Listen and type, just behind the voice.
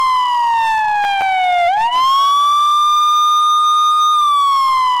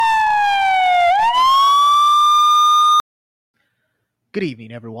Good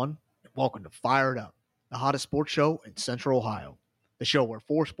evening, everyone, and welcome to Fired Up, the hottest sports show in Central Ohio. The show where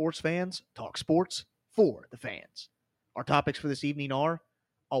four sports fans talk sports for the fans. Our topics for this evening are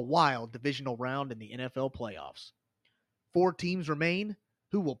a wild divisional round in the NFL playoffs. 4 teams remain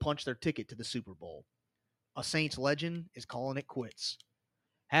who will punch their ticket to the Super Bowl. A Saints legend is calling it quits.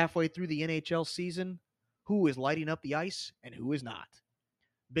 Halfway through the NHL season, who is lighting up the ice and who is not?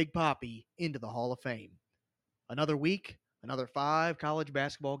 Big Papi into the Hall of Fame. Another week, another 5 college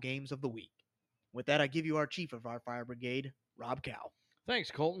basketball games of the week. With that, I give you our chief of our fire brigade, Rob Cow.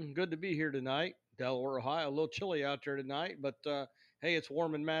 Thanks, Colton. Good to be here tonight. Delaware, Ohio. A little chilly out there tonight, but hey, it's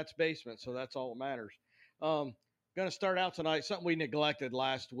warm in Matt's basement, so that's all that matters. Going to start out tonight, something we neglected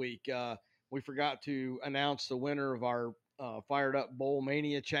last week. We forgot to announce the winner of our Fired Up Bowl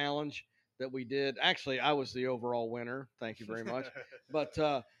Mania Challenge that we did. Actually, I was the overall winner. Thank you very much. But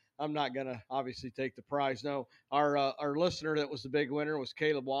I'm not going to obviously take the prize. No, our listener that was the big winner was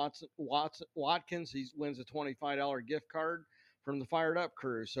Caleb Watkins. He wins a $25 gift card from the Fired Up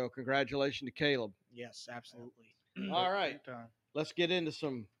crew. So congratulations to Caleb. Yes, absolutely. All right, let's get into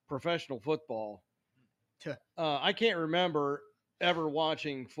some professional football. I can't remember ever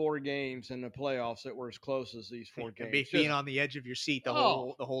watching 4 games in the playoffs that were as close as these 4 games. Being on the edge of your seat the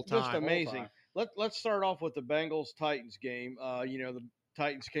whole time. Just amazing. Let's start off with the Bengals-Titans game. The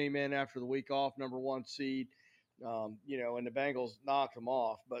Titans came in after the week off, number 1 seed, and the Bengals knocked them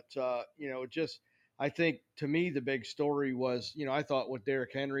off. But, I think to me the big story was, I thought with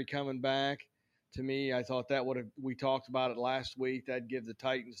Derrick Henry coming back, to me, I thought that we talked about it last week, that'd give the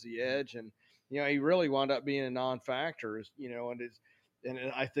Titans the edge. And, he really wound up being a non-factor, and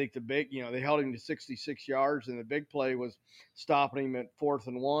I think the big, they held him to 66 yards, and the big play was stopping him at 4th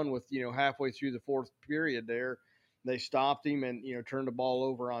and 1 with, halfway through the 4th period there. They stopped him and, turned the ball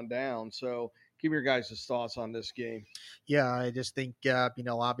over on down. So give your guys' thoughts on this game. Yeah, I just think,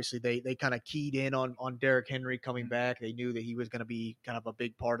 obviously they kind of keyed in on Derrick Henry coming back. They knew that he was going to be kind of a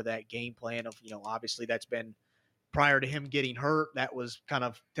big part of that game plan of, obviously that's been prior to him getting hurt. That was kind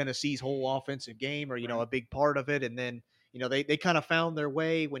of Tennessee's whole offensive game or, a big part of it. And then, they kind of found their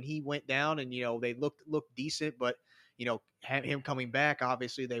way when he went down and, they looked decent, but, him coming back,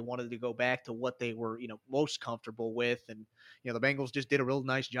 obviously they wanted to go back to what they were, most comfortable with. And, the Bengals just did a real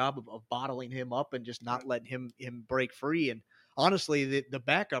nice job of bottling him up and just not letting him break free. And honestly, the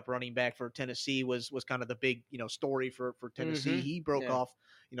backup running back for Tennessee was kind of the big, story for Tennessee. Mm-hmm. He broke off,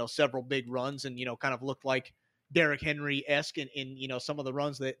 several big runs and, kind of looked like Derrick Henry-esque in some of the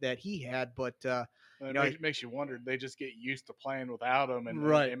runs that he had, but it makes you wonder. They just get used to playing without him,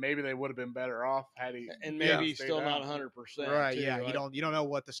 and maybe they would have been better off had he. And maybe he's still not 100%. Right? Too, yeah, right? You don't know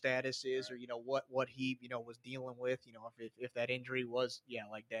what the status is, right. Or what he was dealing with. If that injury was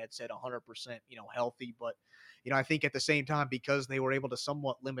like Dad said 100% healthy, but I think at the same time because they were able to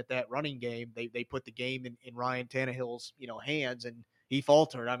somewhat limit that running game, they put the game in Ryan Tannehill's hands and. He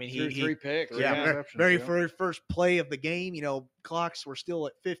faltered. I mean, he 3 picks. Very first play of the game. Clocks were still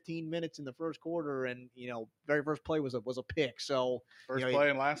at 15 minutes in the first quarter, and very first play was a pick. So first play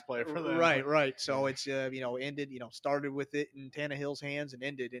and last play for them. Right. So it's ended. Started with it in Tannehill's hands and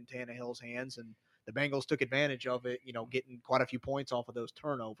ended in Tannehill's hands, and the Bengals took advantage of it. Getting quite a few points off of those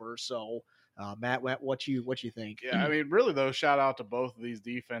turnovers. So Matt, what you think? Yeah, I mean, really though, shout out to both of these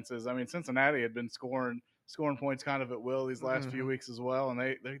defenses. I mean, Cincinnati had been scoring points kind of at will these last few weeks as well, and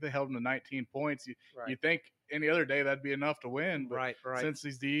they held them to 19 points. You think any other day that'd be enough to win, but right. Since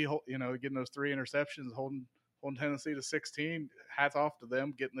these getting those 3 interceptions, holding Tennessee to 16, hats off to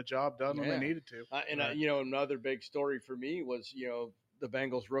them getting the job done when they needed to. Another big story for me was the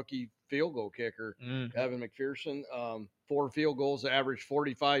Bengals rookie field goal kicker Evan McPherson. 4 field goals, averaged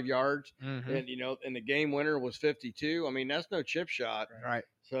 45 yards, and and the game winner was 52. I mean, that's no chip shot, right?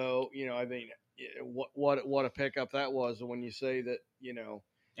 So I mean. What a pickup that was when you say that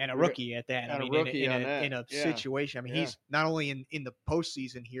and a rookie at that. In a situation. I mean, he's not only in the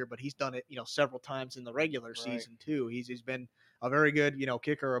postseason here, but he's done it several times in the regular season too. He's been a very good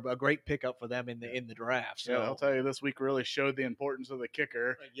kicker, a great pickup for them in the draft. So I'll tell you, this week really showed the importance of the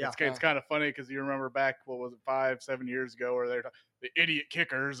kicker. It's kind of funny because you remember back 5-7 years ago where they're the idiot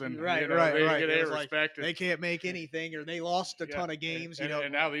kickers and right. They can't make anything or they lost a ton of games.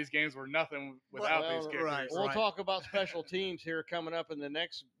 And now these games were nothing without these kickers. Right. We'll talk about special teams here coming up in the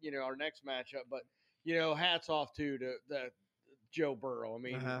next our next matchup, but hats off to Joe Burrow. I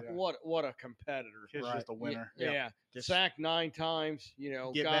mean, what a competitor! He's just a winner. Yeah. Sacked 9 times.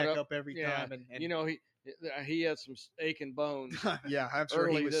 Get back up every time, and he had some aching bones. I'm sure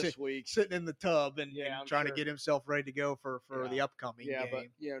he was this week sitting in the tub and trying to get himself ready to go for the upcoming game. But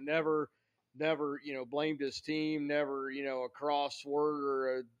never never, blamed his team, never, a crossword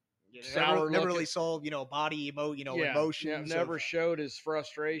or a sour never really saw, body emotions. Never showed his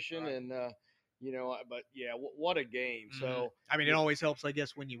frustration. Right. And, but yeah, what a game. Mm-hmm. So, I mean, it always helps, I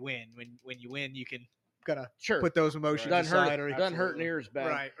guess, when you win. When you win, you can kind of sure. put those emotions aside. Doesn't hurt near as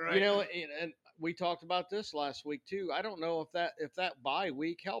bad. Right. And we talked about this last week too. I don't know if that bye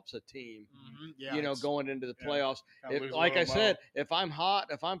week helps a team, going into the playoffs. Like I said, if I'm hot,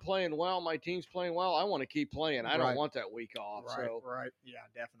 if I'm playing well, my team's playing well, I want to keep playing. I don't want that week off. Right. Yeah,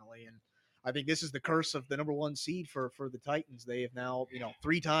 definitely. And I think this is the curse of the number one seed for the Titans. They have now,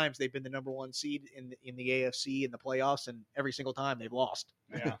 3 times they've been the number one seed in the AFC in the playoffs, and every single time they've lost.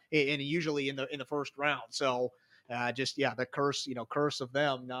 Yeah, and usually in the first round. So the curse of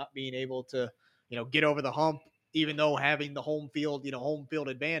them not being able to get over the hump, even though having the home field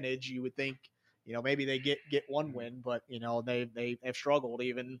advantage. You would think maybe they get one win, but they have struggled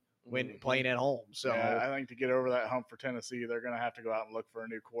even when playing at home. So I think to get over that hump for Tennessee, they're going to have to go out and look for a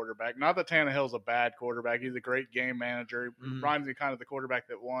new quarterback. Not that Tannehill's a bad quarterback; he's a great game manager. He reminds me kind of the quarterback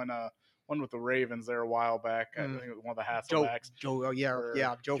that won with the Ravens there a while back. I think it was one of the Hasselbacks. Joe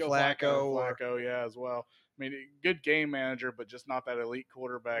Flacco, as well. I mean, good game manager, but just not that elite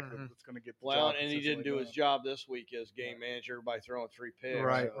quarterback that's going to get the job. And he didn't do his job this week as game manager by throwing 3 picks.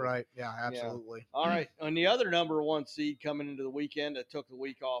 Right. Yeah, absolutely. Yeah. All right. And the other number one seed coming into the weekend that took the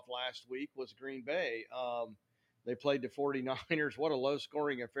week off last week was Green Bay. They played the 49ers. What a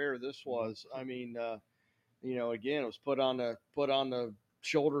low-scoring affair this was. I mean, again, it was put on the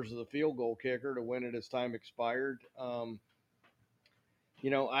shoulders of the field goal kicker to win it as time expired.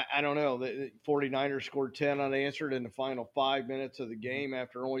 I don't know. The 49ers scored 10 unanswered in the final 5 minutes of the game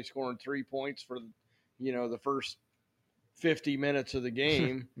after only scoring 3 points for, the first 50 minutes of the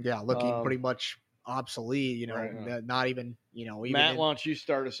game. Looking pretty much obsolete, not even, Matt, why don't you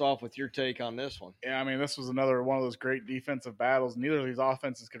start us off with your take on this one? Yeah, I mean, this was another one of those great defensive battles. Neither of these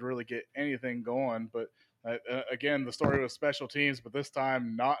offenses could really get anything going, but again, the story was special teams, but this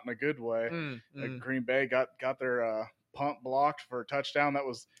time not in a good way. Green Bay got their punt blocked for a touchdown. That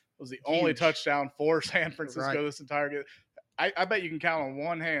was the only touchdown for San Francisco this entire game. I bet you can count on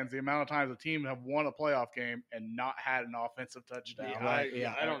one hand the amount of times a team have won a playoff game and not had an offensive touchdown. I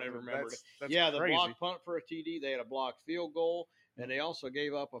don't ever remember it. That's the blocked punt for a TD. They had a blocked field goal, and they also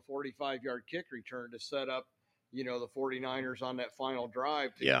gave up a 45-yard kick return to set up the 49ers on that final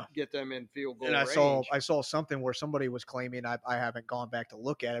drive to get them in field goal range. I saw something where somebody was claiming, I haven't gone back to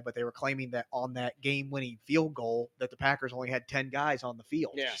look at it, but they were claiming that on that game-winning field goal that the Packers only had 10 guys on the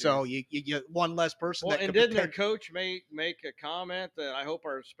field. Yeah. So you get one less person. Well, and didn't the coach make a comment that I hope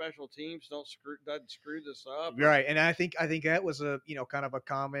our special teams doesn't screw this up? Right, and I think that was a kind of a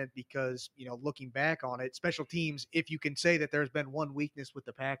comment because looking back on it, special teams. If you can say that there's been one weakness with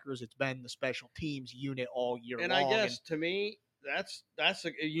the Packers, it's been the special teams unit all year. And I guess to me, that's as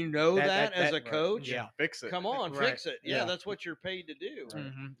a coach. Yeah, fix it. Come on, fix it. Yeah, that's what you're paid to do.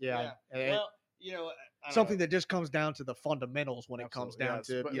 Right? Yeah. Well, something that just comes down to the fundamentals when it comes down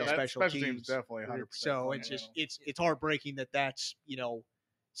to special teams. Definitely 100%. So it's just it's heartbreaking that's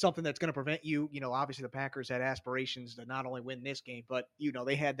something that's going to prevent you. Obviously the Packers had aspirations to not only win this game, but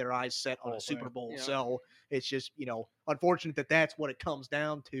they had their eyes set on a Super Bowl. Yeah. So it's just unfortunate that that's what it comes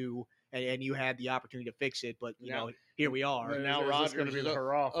down to. And you had the opportunity to fix it, but here we are. And now Rodgers going to be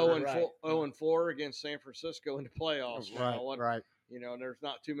 0-4 against San Francisco in the playoffs. Right. There's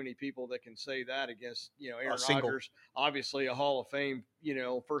not too many people that can say that against Aaron Rodgers, obviously a Hall of Fame,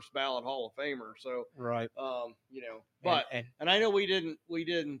 first ballot Hall of Famer. So right. But and I know we didn't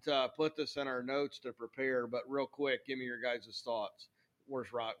put this in our notes to prepare, but real quick, give me your guys' thoughts.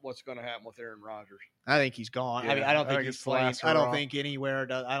 What's going to happen with Aaron Rodgers? I think he's gone. Yeah, I mean, I don't think he's playing. I don't think anywhere.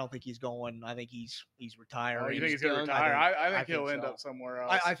 I don't think he's going. I think he's retiring. Oh, you think he's going to retire? I think he'll end up somewhere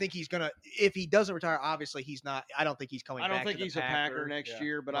else. I think he's going to. If he doesn't retire, obviously he's not. I don't think he's coming. I don't back think to he's a Packer next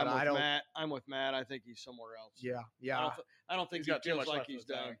year, but I'm with Matt. I think he's somewhere else. Yeah. I don't think he feels like he's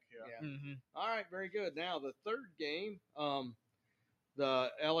done. Yeah. Mm-hmm. All right, very good. Now the third game, the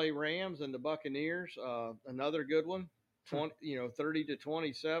LA Rams and the Buccaneers, another good one.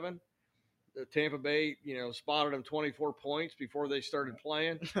 30-27. The Tampa Bay, spotted them 24 points before they started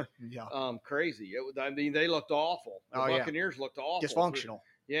playing. Crazy. They looked awful. The Buccaneers looked awful. Dysfunctional.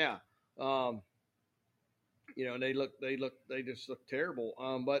 Yeah. They just looked terrible.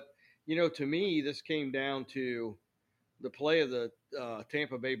 But to me, this came down to the play of the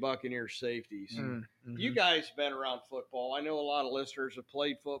Tampa Bay Buccaneers safeties. Mm-hmm. You guys been around football. I know a lot of listeners have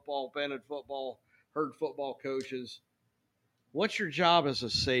played football, been in football, heard football coaches. what's your job as a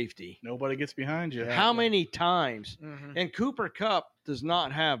safety? Nobody gets behind you. How many times? Mhm. And Cooper Kupp does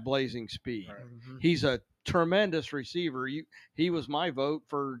not have blazing speed. Right. Mhm. He's a tremendous receiver. He was my vote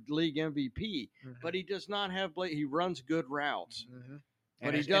for league MVP, Mhm. but he does not have he runs good routes. Mhm. But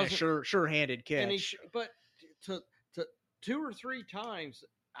And he he does doesn't- sure-handed catch. And but to 2 or 3 times,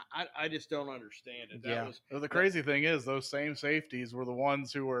 I just don't understand it. Yeah. Well, the crazy thing is, those same safeties were the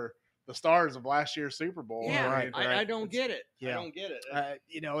ones who were the stars of last year's Super Bowl. Yeah, Right, I don't get it. Yeah. I don't get it.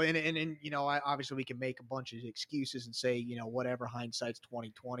 And obviously we can make a bunch of excuses and say, whatever, hindsight's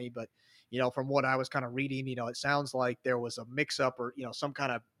 2020, but from what I was kind of reading, it sounds like there was a mix up or some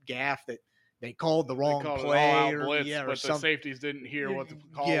kind of gaffe that they called the wrong play or blitz, or but some, the safeties didn't hear what the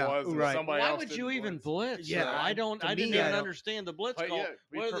call Yeah, was. And right. somebody Why else would didn't you even blitz? Yeah, though? I didn't me, even I don't- understand the blitz But call. yeah,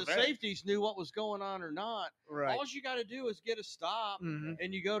 we Whether the prevent. safeties knew what was going on or not. right. All you got to do is get a stop, Mhm.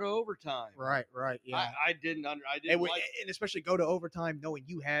 and you go to overtime. Right. Yeah. I didn't and, like. and especially go to overtime knowing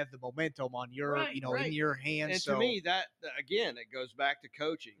you have the momentum on your, Right, in your hands. And so, to me, that again, it goes back to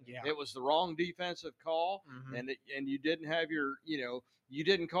coaching. Yeah. It was the wrong defensive call, Mhm. and you didn't have your, you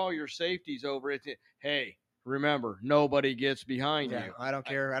didn't call your safeties over it. Hey, remember, nobody gets behind yeah, you. I don't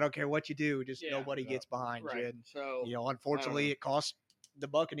care. I don't care what you do. Just Yeah. nobody gets behind Right. you. And, So unfortunately, it cost the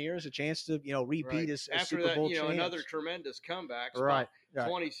Buccaneers a chance to, repeat right. as after Super that, Bowl champs. another tremendous comeback. Right.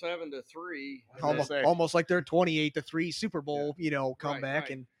 27-3. Almost like their 28-3 Super Bowl, comeback,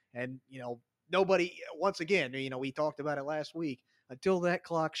 right. and nobody. Once again, we talked about it last week. Until that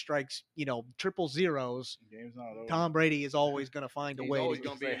clock strikes, triple zeros, Game's not over. Tom Brady is always going to find a He's way. always To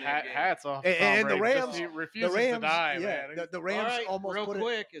gonna get be in that game. Hats off. And Tom the Brady. Rams- He the refuses Rams, to die, yeah, man. the All Rams right, almost real put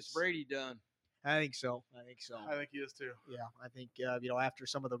quick. Is Brady done? I think so. I think he is too. Yeah, I think after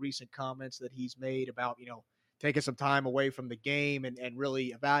some of the recent comments that he's made about taking some time away from the game and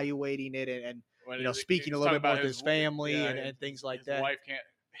really evaluating it and speaking a little bit more with his family and things like his that. Wife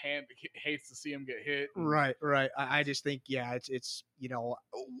hates to see him get hit. Right. I just think it's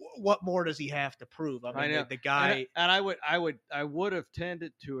what more does he have to prove? I mean, know. the guy. And I would have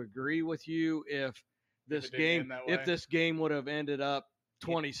tended to agree with you if this it didn't end that way. this game would have ended up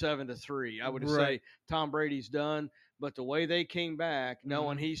 27-3. I would have Right. say Tom Brady's done. But the way they came back,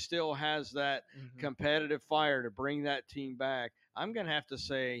 knowing Mhm. he still has that Mhm. competitive fire to bring that team back, I'm going to have to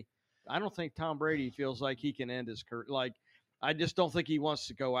say I don't think Tom Brady feels like he can end his career. Like, I just don't think he wants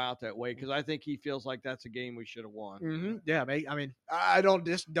to go out that way because I think he feels like that's a game we should have won. Mm-hmm. Yeah, mate. I mean, I don't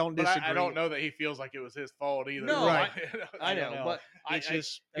disagree. But I don't know that he feels like it was his fault either. No, Right. I don't know, know. but It's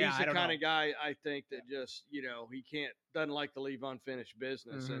just he's I the don't kind know. of guy I think that just he doesn't like to leave unfinished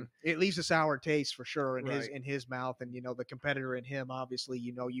business. Mhm. And It leaves a sour taste for sure in Right. his mouth, and the competitor in him. Obviously,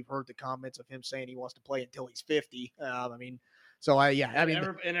 you've heard the comments of him saying he wants to play until he's 50. I mean, so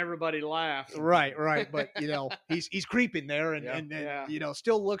and everybody laughs. right, but he's creeping there, and Yeah. and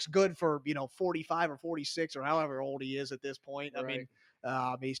still looks good for 45 or 46 or however old he is at this point. I mean.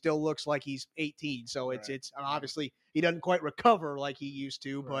 He still looks like he's 18, so it's Right. it's obviously he doesn't quite recover like he used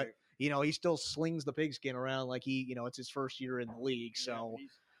to, but Right. he still slings the pigskin around like it's his first year in the league. So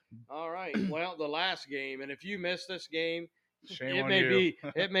All right. Well, the last game, and if you missed this game, Shame it on may you. be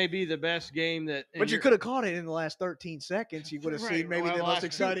it may be the best game that. but you could have caught it in the last 13 seconds. You would have Right, seen maybe well, the last most two-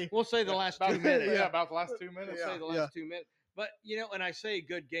 exciting. We'll say the last 2 About- minutes. Yeah, about the last 2 minutes. We'll say the last 2 minutes. But and I say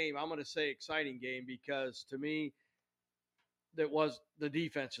good game, I'm going to say exciting game because to me, the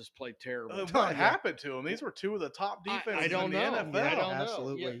defenses played terrible. What Yeah. happened to him? These were two of the top defenses I don't in the know. NFL. I don't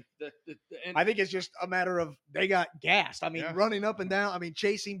Absolutely. know. Yeah, I think it's just a matter of they got gassed. I mean, Yeah. running up and down. I mean,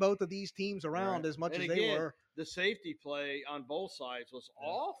 chasing both of these teams around Right. as much And as again, they were. the safety play on both sides was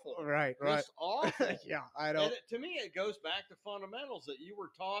awful. Right. Just awful. Yeah, I And don't. to me, it goes back to fundamentals that you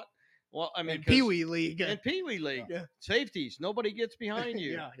were taught. Well, I mean, In Pee Wee League. in Pee Wee League, Yeah. safeties, nobody gets behind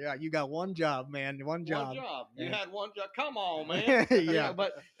you. Yeah. You got one job, man. One job. One job. You Yeah. had one job. Come on, man. Yeah.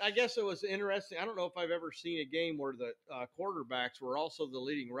 But I guess it was interesting. I don't know if I've ever seen a game where the quarterbacks were also the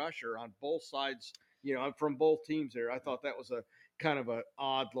leading rusher on both sides. From both teams there. I thought that was a kind of an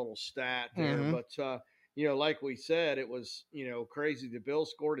odd little stat there. Mhm. But like we said, it was crazy. The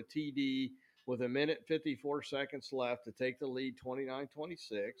Bills scored a TD with 1:54 left to take the lead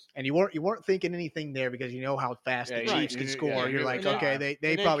 29-26. And you weren't thinking anything there because you know how fast the Yeah, Chiefs can you- score. yeah, You're you like, knew okay, that. they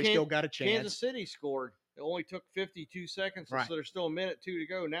And then probably still got a chance. Kansas City scored. It only took 52 seconds, Right. so there's still a minute 2 to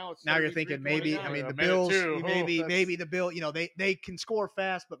go. Now it's Now you're thinking maybe. I 33-29. mean, A the minute Bills. two. Oh, Maybe that's- the Bill. They can score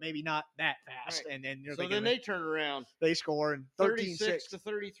fast, but maybe not that fast. Right. And then you're So thinking then they turn around they score in 36 13-6. to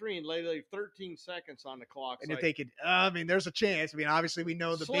 33 and lay 13 seconds on the clock. And you're thinking, I mean, there's a chance. I mean, obviously we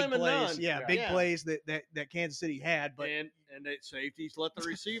know the Slim big and plays. none. Yeah, Yeah. big Yeah. plays that Kansas City had, but and and safeties let the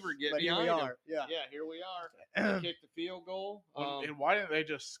receiver get But here behind we him. are. Yeah. Here we are. They kick the field goal. And why didn't they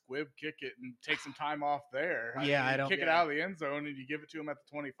just squib kick it and take some time off there? Yeah, I don't- kick it out of the end zone and you give it to them at the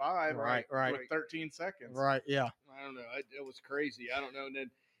 25, Right. with 13 seconds. Right. Yeah. I don't know. It was crazy. I don't know. And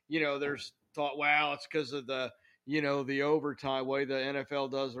then, there's thought, wow, it's because of the overtime way the NFL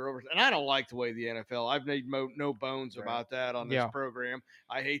does their overtime. And I don't like the way the NFL. I've made no bones about that on this program.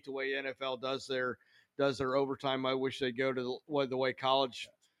 I hate the way NFL does their overtime. I wish they'd go to the way college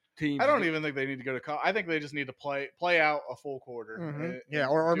teams. I don't even think they need to go to college. I think they just need to play out a full quarter. Mm-hmm.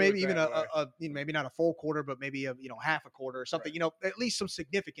 Or maybe even maybe not a full quarter, but maybe half a quarter or something. Right. At least some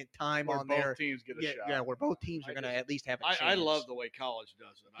significant time where on both there. teams get a shot. Yeah, where both teams are going to at least have a chance. I love the way college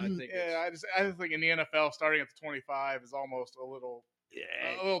does it. I think. I just think in the NFL, starting at the 25 is almost a little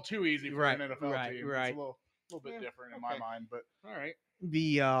too easy for an NFL team. Right. It's a little bit different in my mind, but all right.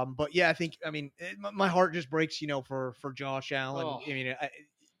 But yeah, I think my heart just breaks, for Josh Allen. Oh. I mean,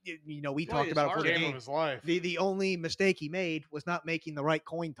 we talked about it for the game of his life. The only mistake he made was not making the right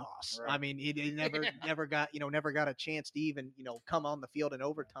coin toss. Right. I mean, he never got a chance to even come on the field in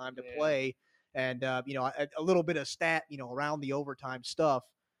overtime to play. And a little bit of stat around the overtime stuff.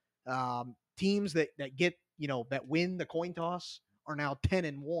 Teams that get that win the coin toss are now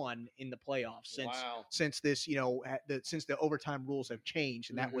 10-1 in the playoffs since this since the overtime rules have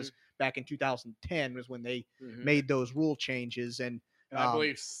changed, and that was back in 2010 was when they made those rule changes. And I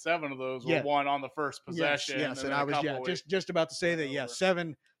believe 7 of those were won on the first possession. Yes, and I was just about to say that. Yeah,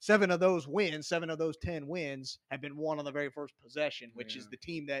 seven of those 10 wins have been won on the very first possession, which is the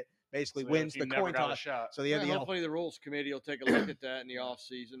team that basically wins the coin toss. So hopefully the rules committee will take a look at that in the off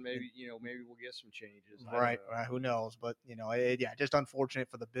season. Maybe maybe we'll get some changes. Right. Who knows? But just unfortunate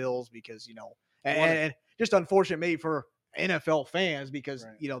for the Bills because and just unfortunate maybe for NFL fans because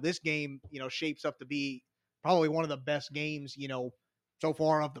this game shapes up to be probably one of the best games so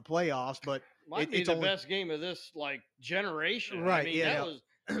far of the playoffs, but might be the best game of this generation. Right. I mean, that was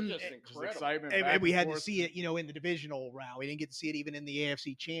just incredible. Excitement. And we had to see it, in the divisional round. We didn't get to see it even in the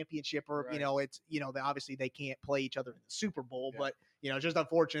AFC Championship, or it's obviously they can't play each other in the Super Bowl, but it's just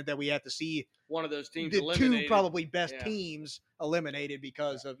unfortunate that we have to see one of those teams the eliminated. Two probably best teams eliminated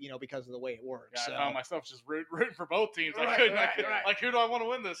because of because of the way it works. Yeah, I found myself just rooting for both teams. I couldn't. Like, who do I want to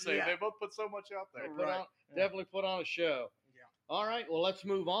win this thing? Yeah. They both put so much out there. Definitely put on a show. All right, well, let's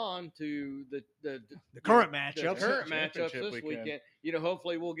move on to the current matchups. The current matchups this weekend.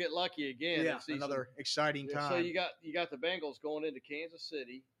 Hopefully we'll get lucky again. Yeah, another exciting time. So you got the Bengals going into Kansas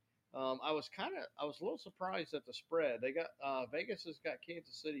City. I was a little surprised at the spread. They got Vegas has got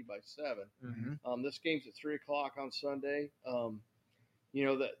Kansas City by 7. Mm-hmm. This game's at 3:00 on Sunday.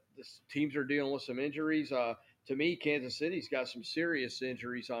 That the teams are dealing with some injuries. To me, Kansas City's got some serious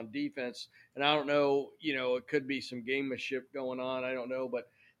injuries on defense, and I don't know. It could be some gamemanship going on. I don't know, but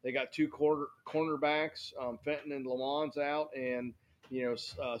they got 2 cornerbacks, Fenton and Lamont's out, and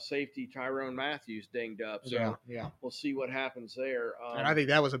safety Tyrone Matthews dinged up. So we'll see what happens there. And I think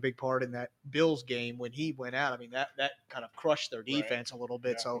that was a big part in that Bills game when he went out. I mean, that kind of crushed their defense a little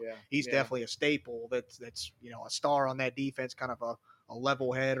bit. So he's definitely a staple. That's a star on that defense, kind of a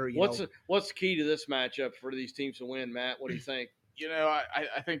level head. Or what's the key to this matchup for these teams to win, Matt? What do you think?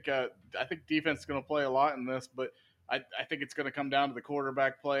 I think defense is going to play a lot in this, but I think it's going to come down to the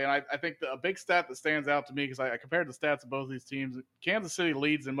quarterback play. And I think a big stat that stands out to me, because I compared the stats of both these teams, Kansas City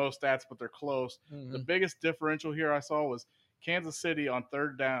leads in most stats, but they're close. Mm-hmm. The biggest differential here I saw was Kansas City on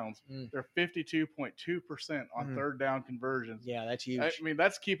third downs. They're 52.2% on third down conversions. Yeah, that's huge. I mean,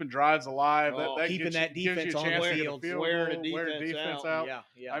 that's keeping drives alive. That keeping that defense on the field, wearing defense out.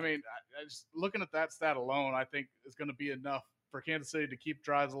 Yeah. I mean, I just looking at that stat alone, I think is going to be enough for Kansas City to keep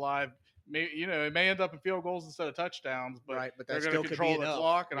drives alive. It may end up in field goals instead of touchdowns, but they're going to control the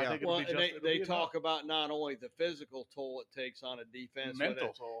clock, and I think it'll be just. They talk about not only the physical toll it takes on a defense,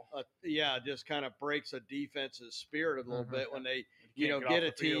 mental toll. Just kind of breaks a defense's spirit a little bit when they, get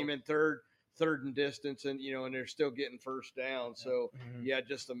a team in third and distance, and and they're still getting first down. So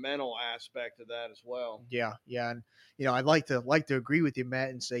just the mental aspect of that as well. Yeah, and I'd like to agree with you, Matt,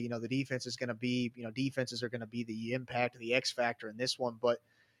 and say the defense is going to be defenses are going to be the impact, the X factor in this one, but.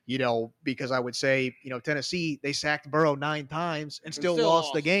 Because I would say, Tennessee, they sacked Burrow 9 times and still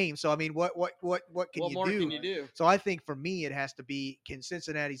lost the game. So, I mean, what can you do? So I think for me, it has to be, can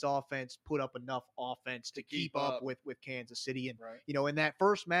Cincinnati's offense put up enough offense to keep up with Kansas City? And, in that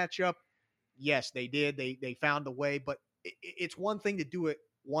first matchup, yes, they did. They found a way, but it's one thing to do it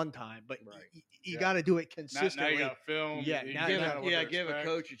one time, but you got to do it consistently. Now you got film. Give a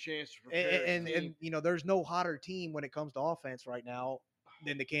coach a chance to prepare. And there's no hotter team when it comes to offense right now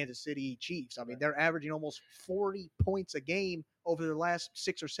than the Kansas City Chiefs. I mean, they're averaging almost 40 points a game over their last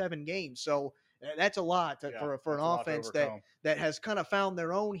 6 or 7 games. So that's a lot for an offense that has kind of found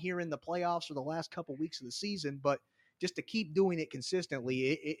their own here in the playoffs for the last couple weeks of the season. But just to keep doing it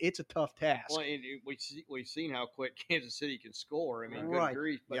consistently, it's a tough task. Well, and we've seen how quick Kansas City can score. I mean, good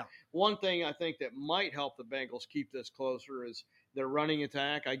grief. But one thing I think that might help the Bengals keep this closer is their running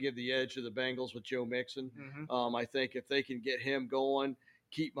attack. I give the edge to the Bengals with Joe Mixon. Mm-hmm. I think if they can get him going,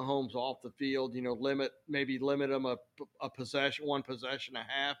 keep Mahomes off the field, limit them a possession, one possession and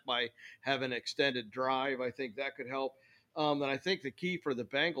a half by having an extended drive. I think that could help. And I think the key for the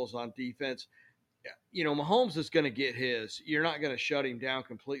Bengals on defense, Mahomes is going to get his. You're not going to shut him down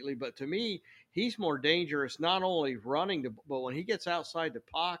completely. But to me, he's more dangerous not only running, but when he gets outside the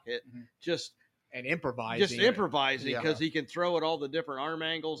pocket, just improvising because he can throw at all the different arm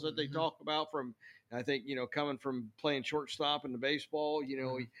angles that they talk about from, I think, coming from playing shortstop in the baseball,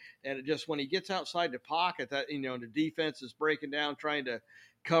 and it just when he gets outside the pocket that, the defense is breaking down, trying to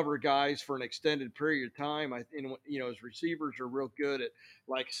cover guys for an extended period of time. His receivers are real good at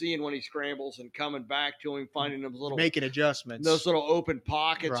like seeing when he scrambles and coming back to him, finding them making adjustments, those little open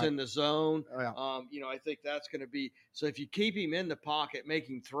pockets in the zone. I think that's going to be, so if you keep him in the pocket, make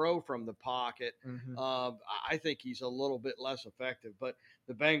him throw from the pocket, I think he's a little bit less effective, but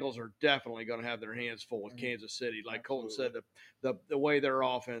the Bengals are definitely going to have their hands full with Kansas City. Like Colton said, the way their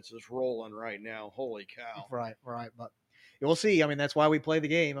offense is rolling right now, holy cow. Right. But we'll see. I mean, that's why we play the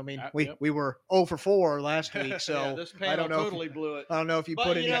game. I mean, we were 0 for 4 last week, so this panel totally blew it. I don't know if you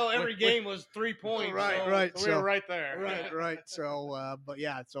put it. Every game was 3 points. Right. So we were right there. Right. So,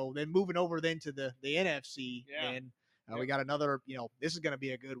 so then moving over then to the NFC, and we got another. This is going to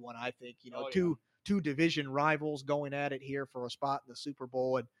be a good one, I think. Two division rivals going at it here for a spot in the Super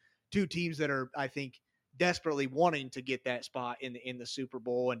Bowl, and two teams that are, I think, desperately wanting to get that spot in the Super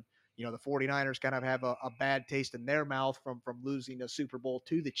Bowl. And the 49ers kind of have a bad taste in their mouth from losing the Super Bowl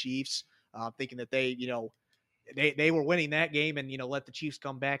to the Chiefs, thinking that they were winning that game and, let the Chiefs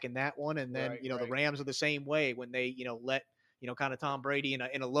come back in that one. And then, the Rams are the same way when they, let, kind of Tom Brady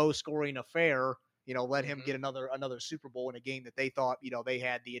in a low scoring affair, let him get another Super Bowl in a game that they thought, they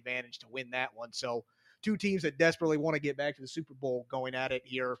had the advantage to win that one. So two teams that desperately want to get back to the Super Bowl going at it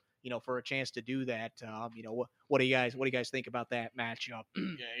here, for a chance to do that. What do you guys think about that matchup?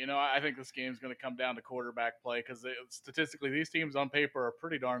 Yeah, I think this game's going to come down to quarterback play because statistically these teams on paper are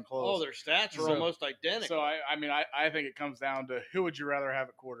pretty darn close. Oh, their stats are almost identical. So I think it comes down to who would you rather have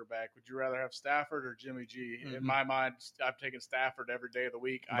at quarterback? Would you rather have Stafford or Jimmy G? In my mind, I've taken Stafford every day of the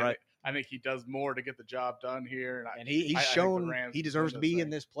week. Right. I think he does more to get the job done here, and he's shown he deserves to be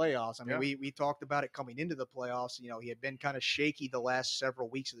in this playoffs. I mean, we talked about it coming into the playoffs. He had been kind of shaky the last several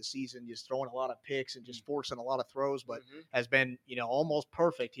weeks of the season, just throwing a lot of picks and just forcing a lot of throws, but has been almost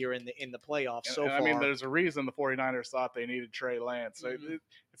perfect here in the playoffs so far. I mean, there's a reason the 49ers thought they needed Trey Lance. So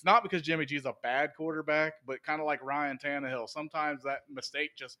it's not because Jimmy G's a bad quarterback, but kind of like Ryan Tannehill. Sometimes that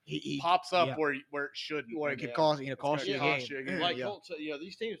mistake just pops up where it shouldn't. Or it could cost you a game. Like Colt said,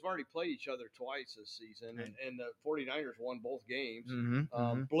 these teams have already played each other twice this season, and the 49ers won both games.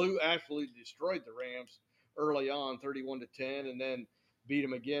 Blue absolutely destroyed the Rams early on, 31-10, and then beat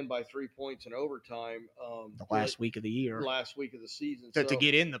them again by 3 points in overtime. The last week of the year. Last week of the season. To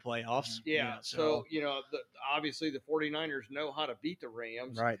get in the playoffs. So obviously the 49ers know how to beat the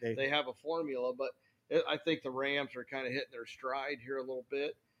Rams. Right. They have a formula, but I think the Rams are kind of hitting their stride here a little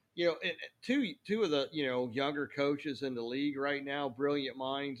bit. And two of the, younger coaches in the league right now, brilliant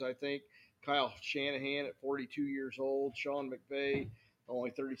minds, I think. Kyle Shanahan at 42 years old, Sean McVay,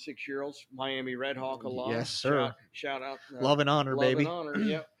 only 36-year-olds, Miami Red Hawk alum. Yes, sir. Shout out. Love and honor, baby. Love and honor,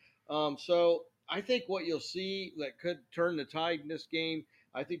 yep. So I think what you'll see that could turn the tide in this game,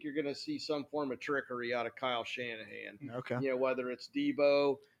 I think you're going to see some form of trickery out of Kyle Shanahan. Okay. Whether it's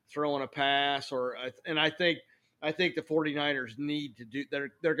Debo throwing a pass and I think the 49ers need to do.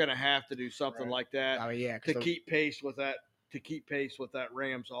 They're going to have to do something like that to keep pace with that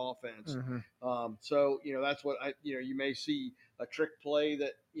Rams offense. So that's what you may see a trick play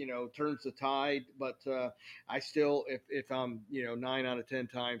that turns the tide, but I still, if I'm 9 out of 10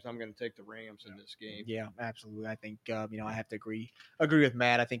 times, I'm going to take the Rams in this game. Yeah, absolutely. I think I have to agree with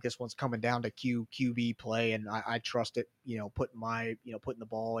Matt. I think this one's coming down to QB play, and I trust it. Putting the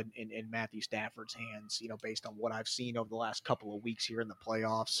ball in Matthew Stafford's hands. Based on what I've seen over the last couple of weeks here in the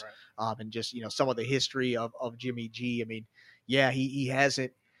playoffs, and just some of the history of Jimmy G. I mean, he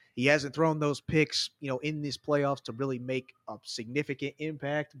hasn't He hasn't thrown those picks, in these playoffs to really make a significant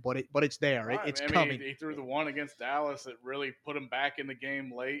impact, but it's there. Right. It's I mean, coming. he threw the one against Dallas that really put him back in the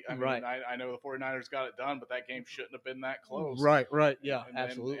game late. I mean, Right. I know the 49ers got it done, but that game shouldn't have been that close. Right. Yeah, and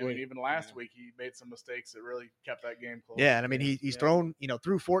absolutely. Then, I mean, even last week he made some mistakes that really kept that game close. Yeah, and I mean he's thrown,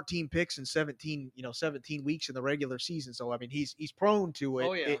 through 14 picks in 17 weeks in the regular season. So I mean he's prone to it.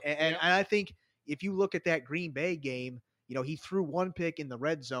 Oh, yeah. And I think if you look at that Green Bay game, he threw one pick in the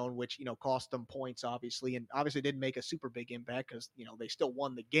red zone, which, cost them points, obviously, and obviously didn't make a super big impact because, they still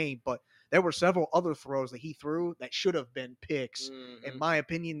won the game. But there were several other throws that he threw that should have been picks. Mm-hmm. In my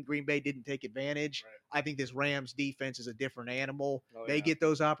opinion, Green Bay didn't take advantage. Right. I think this Rams defense is a different animal. Oh, they get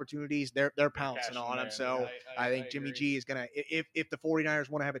those opportunities, they're pouncing on them. Man. So I think Jimmy agree. G is going to, if the 49ers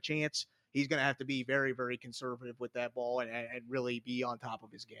want to have a chance, he's going to have to be very, very conservative with that ball and really be on top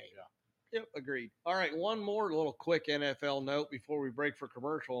of his game. Yeah. Yep, agreed. All right, one more little quick NFL note before we break for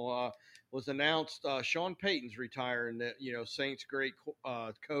commercial. Was announced Sean Payton's retiring. That Saints great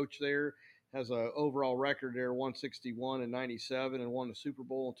coach there, has a overall record there 161 and 97, and won the Super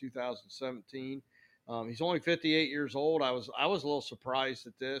Bowl in 2017. He's only 58 years old. I was a little surprised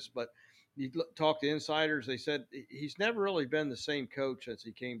at this, but you talk to insiders, they said he's never really been the same coach as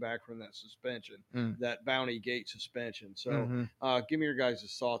he came back from that suspension, that Bounty Gate suspension. So give me your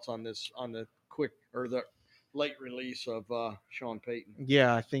guys' thoughts on this, on the the late release of Sean Payton.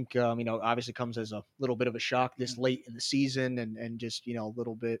 Yeah, I think, obviously comes as a little bit of a shock this late in the season and just, a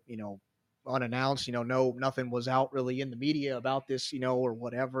little bit, unannounced, nothing was out really in the media about this, or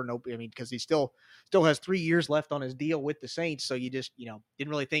whatever. Nope. I mean, because he still has 3 years left on his deal with the Saints. So you just, didn't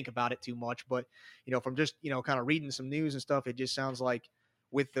really think about it too much. But, from just, kind of reading some news and stuff, it just sounds like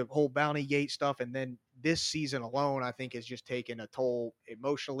with the whole Bounty Gate stuff. And then this season alone, I think has just taken a toll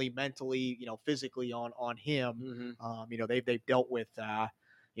emotionally, mentally, physically on him. Mm-hmm. They've dealt with,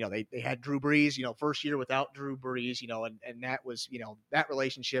 they had Drew Brees, first year without Drew Brees, and that was, that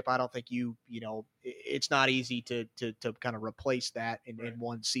relationship. I don't think it's not easy to kind of replace that in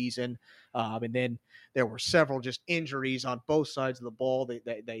one season. And then there were several just injuries on both sides of the ball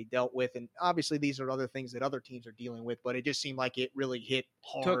that they dealt with. And obviously these are other things that other teams are dealing with, but it just seemed like it really hit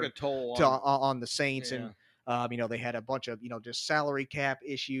hard. Took a toll on the Saints. Yeah. And, they had a bunch of, just salary cap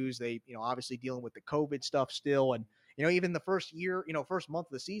issues. They, obviously dealing with the COVID stuff still. And, even the first month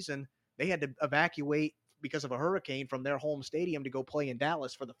of the season, they had to evacuate because of a hurricane from their home stadium to go play in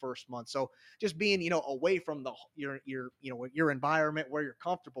Dallas for the first month. So just being, away from your environment where you're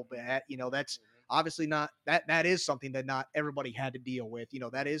comfortable at, that's obviously not that is something that not everybody had to deal with.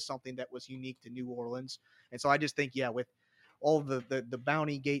 That is something that was unique to New Orleans. And so I just think, with all the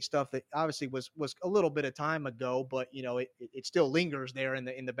Bounty Gate stuff that obviously was a little bit of time ago, but it still lingers there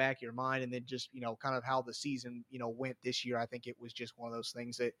in the back of your mind. And then just kind of how the season went this year, I think it was just one of those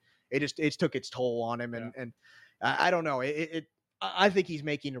things that it took its toll on him. And I don't know, I think he's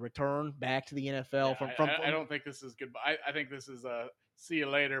making a return back to the NFL. I don't think this is goodbye. I think this is a see you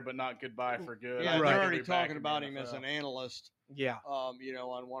later, but not goodbye for good. Yeah, they're already talking about him as an analyst. Yeah. On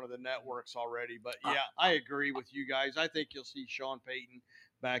one of the networks already. But yeah, I agree with you guys. I think you'll see Sean Payton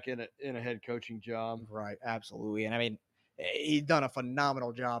back in a head coaching job. Right. Absolutely. And I mean, he's done a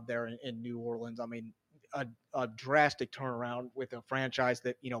phenomenal job there in New Orleans. I mean, a drastic turnaround with a franchise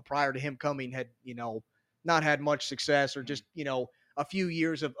that, prior to him coming had, not had much success or just, a few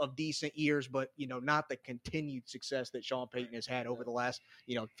years of decent years, but, not the continued success that Sean Payton has had over the last,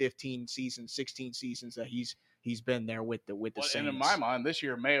 15 seasons, 16 seasons that he's been there with the Saints. And in my mind, this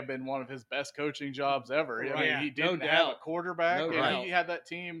year may have been one of his best coaching jobs ever. Right. I mean, he didn't have a quarterback, and he had that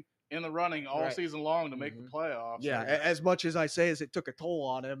team in the running all season long to make the playoffs. Yeah, as much as I say as it took a toll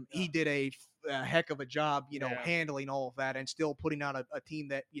on him, he did a heck of a job, handling all of that and still putting out a team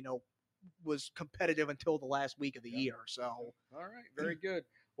that, was competitive until the last week of the year. So, all right, very good.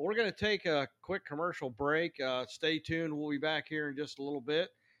 Well, we're going to take a quick commercial break. Stay tuned. We'll be back here in just a little bit.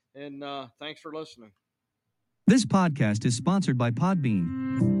 And thanks for listening. This podcast is sponsored by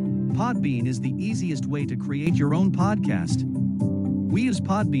Podbean. Podbean is the easiest way to create your own podcast. We use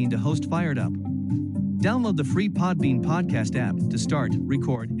Podbean to host Fired Up. Download the free Podbean podcast app to start,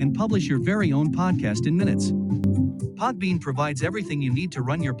 record, and publish your very own podcast in minutes. Podbean provides everything you need to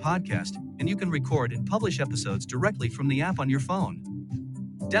run your podcast, and you can record and publish episodes directly from the app on your phone.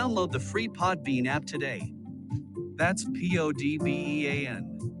 Download the free Podbean app today. That's Podbean.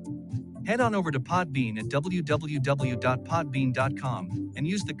 Head on over to Podbean at www.podbean.com and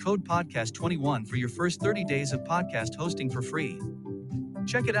use the code podcast21 for your first 30 days of podcast hosting for free.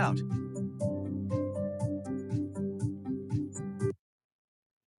 Check it out.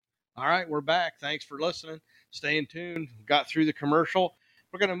 All right, we're back. Thanks for listening. Staying tuned. Got through the commercial.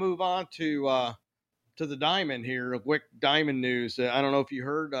 we're going to move on to the Diamond here, a quick Diamond news. I don't know if you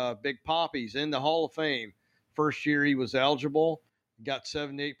heard, Big Papi's in the Hall of Fame. First year he was eligible, got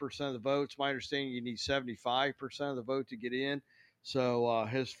 78% of the votes. My understanding, you need 75% of the vote to get in. So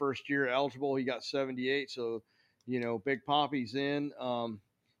his first year eligible, he got 78. So, Big Papi's in.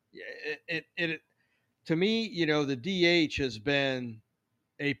 It to me, the DH has been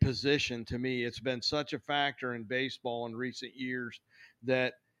a position to me. It's been such a factor in baseball in recent years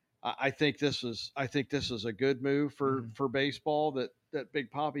that I think this is a good move for baseball that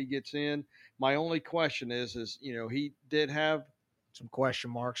Big Papi gets in. My only question is he did have some question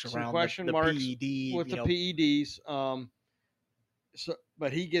marks around the PED with the PEDs.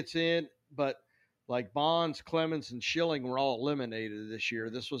 But he gets in. But like Bonds, Clemens, and Schilling were all eliminated this year.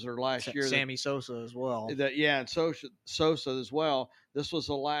 This was their last year. Sammy Sosa as well. And Sosa as well. This was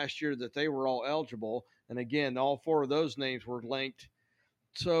the last year that they were all eligible. And again, all four of those names were linked.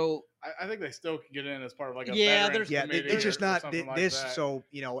 So I think they still can get in as part of like a it's just not this. Like so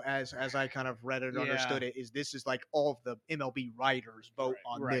as I kind of read it, understood it, this is like all of the MLB writers vote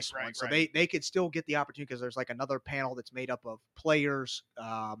on this one, so they could still get the opportunity because there's like another panel that's made up of players,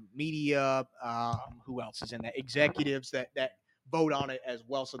 media, who else is in that, executives that vote on it as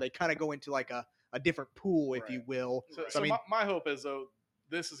well. So they kind of go into like a different pool, if you will. So I mean, my hope is though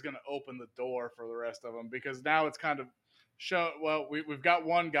this is going to open the door for the rest of them, because now it's kind of we've got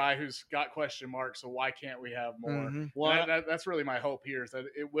one guy who's got question marks, so why can't we have more? Mm-hmm. Well, that's really my hope here, is that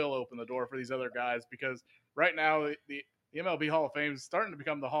it will open the door for these other guys, because right now the MLB Hall of Fame is starting to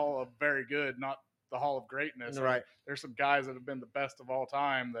become the Hall of Very Good, not the Hall of Greatness. Right. There's some guys that have been the best of all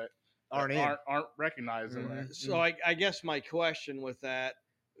time that aren't recognized in there. So I guess my question with that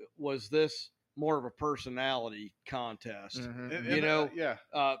was, this more of a personality contest?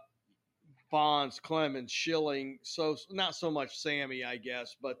 Bonds, Clemens, Schilling, so not so much Sammy, I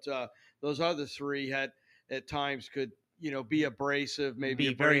guess, but those other three had at times could be abrasive, maybe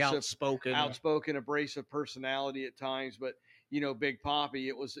be very outspoken, abrasive personality at times. But Big Papi,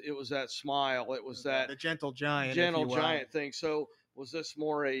 it was that smile, it was that the gentle giant thing. So was this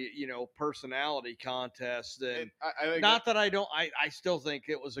more a personality contest than? I still think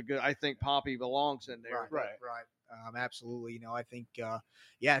it was a good. I think Papi belongs in there. Right. Absolutely. I think,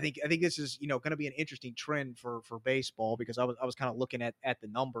 I think this is, going to be an interesting trend for baseball, because I was kind of looking at the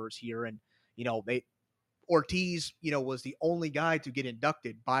numbers here, and, Ortiz, was the only guy to get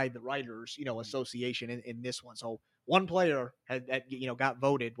inducted by the Writers, Association in this one. So one player had got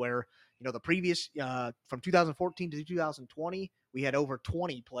voted, where, the previous, from 2014 to 2020, we had over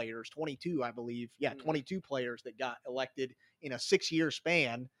 20 players, 22, I believe. Yeah. 22 players that got elected in a 6-year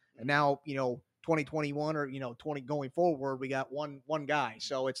span. And now, 2021 or 20 going forward, we got one guy.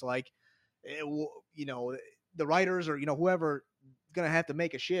 So it's like, the writers or whoever going to have to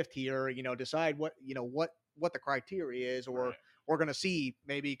make a shift here, decide what the criteria is, or we're going to see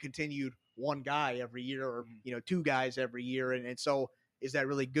maybe continued one guy every year, or two guys every year, and so is that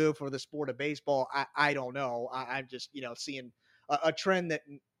really good for the sport of baseball? I don't know. I'm just seeing a trend that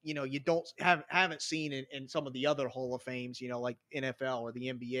you haven't seen in some of the other Hall of Fames, like NFL or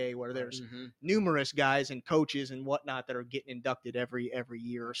the NBA, where there's numerous guys and coaches and whatnot that are getting inducted every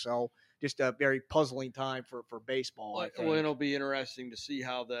year or so. Just a very puzzling time for baseball. I think. Well, it'll be interesting to see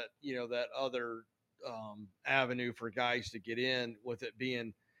how that that other avenue for guys to get in, with it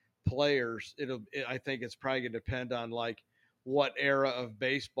being players. I think it's probably going to depend on like what era of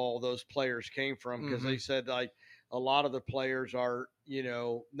baseball those players came from, because they said like a lot of the players are,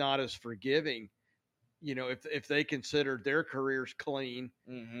 not as forgiving, if they considered their careers clean,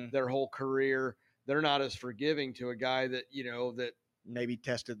 their whole career, they're not as forgiving to a guy that, that maybe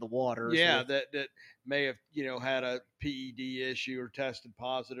tested the waters. Yeah. That may have, had a PED issue or tested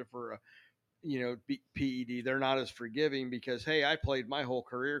positive for a, PED. They're not as forgiving because, hey, I played my whole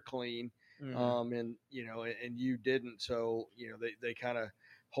career clean. And you didn't. So, they kind of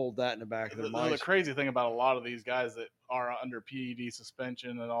hold that in the back of their mind. The crazy thing about a lot of these guys that are under PED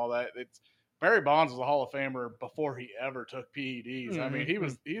suspension and all that, it's Barry Bonds was a Hall of Famer before he ever took PEDs. I mean, he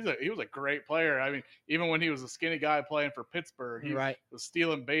was a great player. I mean, even when he was a skinny guy playing for Pittsburgh, he was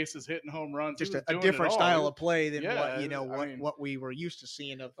stealing bases, hitting home runs. Just a different style of play than what we were used to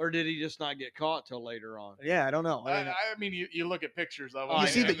seeing of. Or did he just not get caught till later on? Yeah, I don't know. I mean, you look at pictures of him.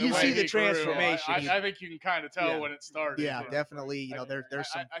 You see the transformation. I think you can kind of tell when it started. Yeah, definitely.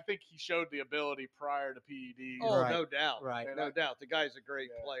 There's some. I think he showed the ability prior to PEDs. Oh, no doubt. Right. No doubt. The guy's a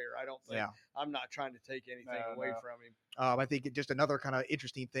great player. I don't think. Yeah. I'm not trying to take anything away from him. I think just another kind of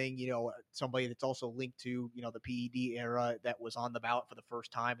interesting thing, somebody that's also linked to, the PED era that was on the ballot for the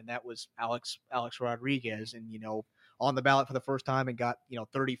first time, and that was Alex Rodriguez. And, on the ballot for the first time and got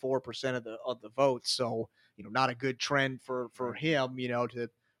 34% of the votes. So not a good trend for him. To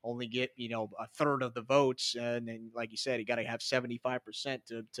only get a third of the votes, and then like you said, he got to have 75%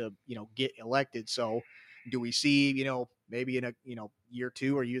 to get elected. So do we see maybe in a year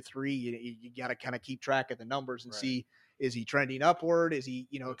 2 or year 3, you got to kind of keep track of the numbers and see, is he trending upward? Is he,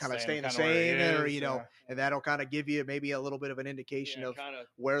 kind of staying the same, or and that'll kind of give you maybe a little bit of an indication of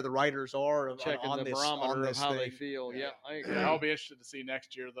where the writers are checking on the this, barometer of how thing. they feel. Yeah, I agree. I'll be interested to see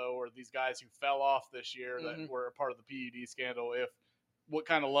next year though, or these guys who fell off this year that were a part of the PUD scandal, if what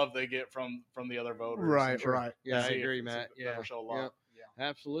kind of love they get from the other voters. Right. Yeah, I agree, Matt. Yeah, show love. Yeah,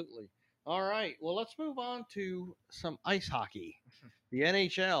 absolutely. All right. Well, let's move on to some ice hockey. The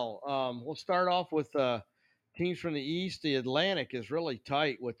NHL. We'll start off with teams from the East. The Atlantic is really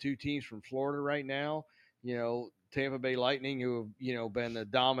tight with 2 teams from Florida right now. Tampa Bay Lightning, who have been the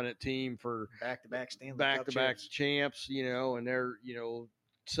dominant team for back-to-back Stanley back-to-back champs. And they're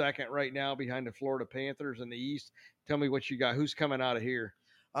second right now behind the Florida Panthers in the East. Tell me what you got. Who's coming out of here?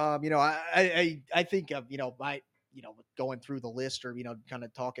 I think of by going through the list, or kind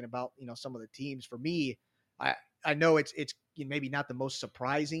of talking about some of the teams. For me, I know it's maybe not the most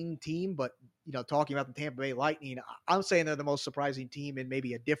surprising team, but talking about the Tampa Bay Lightning, I'm saying they're the most surprising team in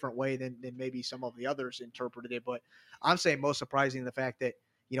maybe a different way than maybe some of the others interpreted it. But I'm saying most surprising the fact that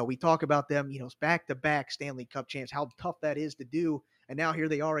we talk about them, back-to-back Stanley Cup champs, how tough that is to do. And now here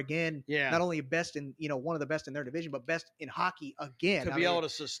they are again, not only best in, one of the best in their division, but best in hockey again. To be able to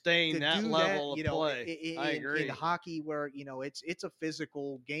sustain that level of play. I agree. In hockey, where, it's a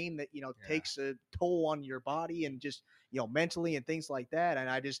physical game that, takes a toll on your body and just, mentally and things like that. And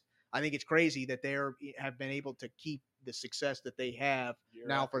I think it's crazy that they have been able to keep the success that they have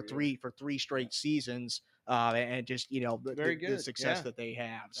now for three straight seasons. And just the success that they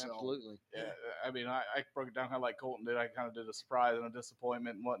have. So. Absolutely. Yeah, I mean, I broke it down kind of like Colton did. I kind of did a surprise and a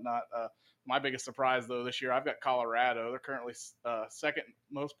disappointment and whatnot. My biggest surprise though this year, I've got Colorado. They're currently second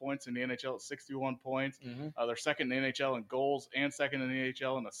most points in the NHL at 61 points. They're second in the NHL in goals and second in the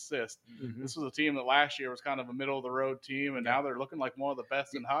NHL in assists. This was a team that last year was kind of a middle of the road team, and now they're looking like one of the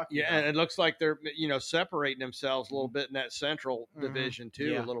best in hockey. Yeah, and it looks like they're separating themselves a little bit in that Central division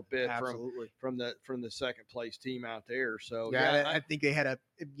too, a little bit from the second place team out there. So I think they had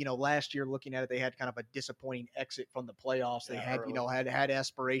last year looking at it, they had kind of a disappointing exit from the playoffs. They had had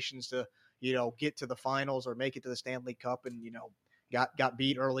aspirations to get to the finals or make it to the Stanley Cup, and got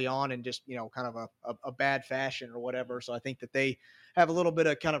beat early on and just kind of a bad fashion or whatever. So I think that they have a little bit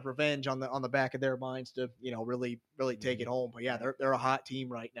of kind of revenge on the back of their minds to really take it home. But they're a hot team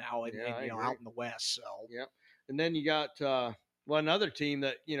right now and out in the West. So and then you got another team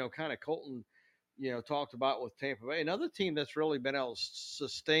that kind of Colton talked about with Tampa Bay, another team that's really been able to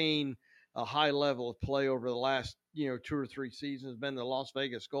sustain a high level of play over the last 2 or 3 seasons has been the Las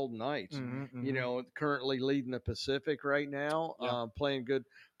Vegas Golden Knights. Currently leading the Pacific right now, playing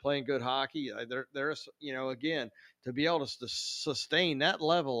good hockey. They're again, to be able to sustain that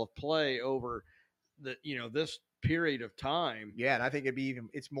level of play over the this period of time. Yeah, and I think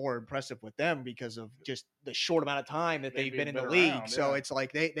it's more impressive with them because of just the short amount of time that they've been in the league. So it's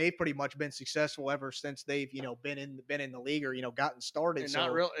like they've pretty much been successful ever since they've been in the league or gotten started.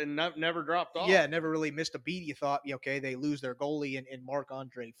 And never dropped off. Yeah, never really missed a beat. You thought, okay, they lose their goalie in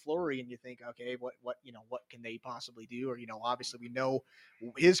Marc-Andre Fleury, and you think, okay, what can they possibly do? Or obviously we know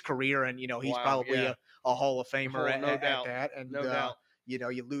his career, and he's probably a Hall of Famer at that, and no doubt.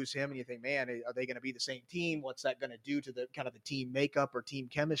 You lose him and you think, man, are they going to be the same team? What's that going to do to the kind of the team makeup or team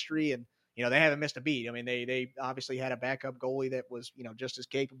chemistry? And, they haven't missed a beat. I mean, they obviously had a backup goalie that was, just as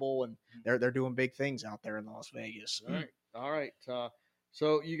capable, and they're doing big things out there in Las Vegas. All right.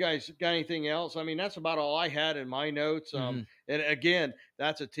 So you guys got anything else? I mean, that's about all I had in my notes. And again,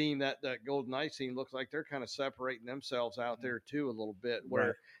 that's a team that Golden Knights team looks like they're kind of separating themselves out there too a little bit,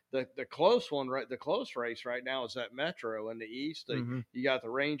 where the close one, the close race right now is at Metro in the East. You got the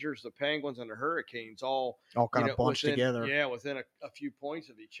Rangers, the Penguins, and the Hurricanes all kind of bunched together. Yeah, within a few points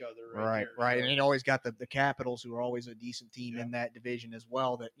of each other. Right. And you always got the Capitals, who are always a decent team in that division as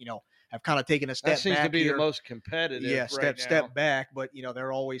well, that have kind of taken a step back. That seems to be the most competitive. Yeah, step back, but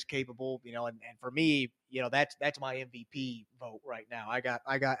they're always capable. And for me, that's my MVP vote right now. I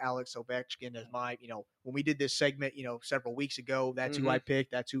got Alex Ovechkin as my, when we did this segment, several weeks ago, that's who I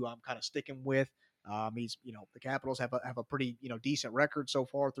picked. That's who I'm kind of sticking with. He's, the Capitals have a pretty, decent record so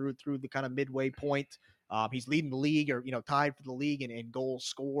far through the kind of midway point. He's leading the league, or, tied for the league in goals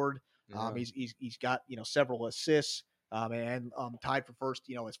scored. He's got, several assists. And tied for first,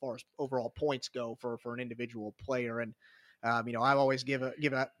 as far as overall points go for an individual player. And I always give a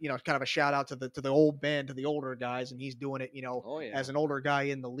kind of a shout out to the old men, to the older guys, and he's doing it, as an older guy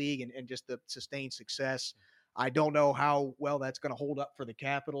in the league and just the sustained success. I don't know how well that's going to hold up for the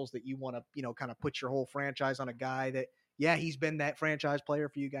Capitals, that you want to, kind of put your whole franchise on a guy that, yeah, he's been that franchise player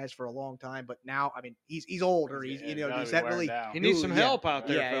for you guys for a long time, but now, I mean, he's older. Is that really? He needs some help out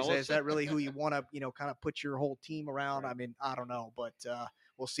there, Yeah, fellas. is that really who you want to, kind of put your whole team around? Right. I mean, I don't know, but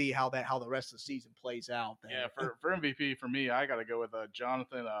we'll see how the rest of the season plays out. Then. Yeah, for MVP for me, I got to go with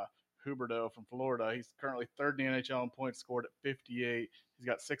Jonathan Huberdeau from Florida. He's currently third in the NHL in points scored at 58. He's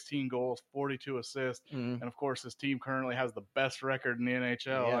got 16 goals, 42 assists, and of course, his team currently has the best record in the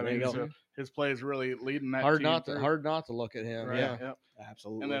NHL. Yeah, I mean, so his play is really leading that hard team. Hard not to look at him. Right? Yeah, Yep.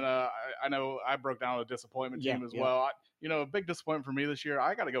 Absolutely. And then I know I broke down a disappointment team as well. A big disappointment for me this year,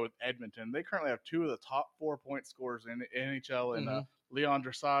 I got to go with Edmonton. They currently have two of the top 4 point scorers in the NHL, and Leon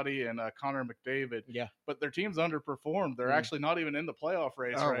Draisaitl and Connor McDavid. Yeah. But their team's underperformed. They're actually not even in the playoff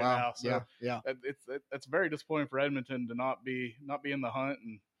race now. So it's very disappointing for Edmonton to not be in the hunt,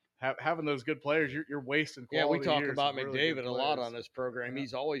 and having those good players, you're wasting quality. Yeah, we talk years about of really McDavid good a lot players. on this program. Yeah.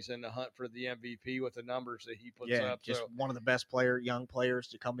 He's always in the hunt for the MVP with the numbers that he puts up. Just one of the best young players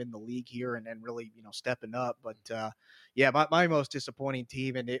to come in the league here and really, stepping up. But my most disappointing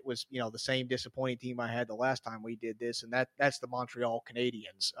team, and it was, the same disappointing team I had the last time we did this, and that's the Montreal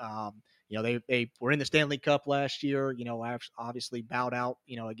Canadiens. They were in the Stanley Cup last year, obviously bowed out,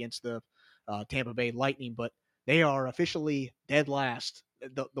 against the Tampa Bay Lightning, but they are officially dead last.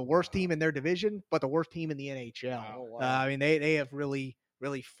 The worst team in their division, but the worst team in the NHL. Oh, wow. I mean, they have really,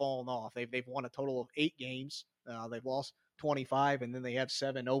 really fallen off. They've won a total of 8 games. They've lost 25, and then they have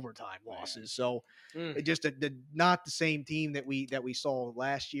 7 overtime losses. So it just not the same team that we saw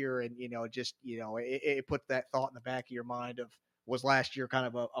last year. And it put that thought in the back of your mind of, was last year kind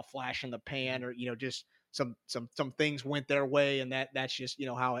of a flash in the pan, or just some things went their way, and that's just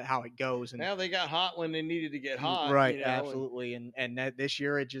how it goes. And now they got hot when they needed to get hot, right? Absolutely, and that this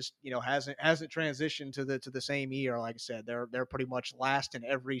year it just hasn't transitioned to the same year. Like I said, they're pretty much last in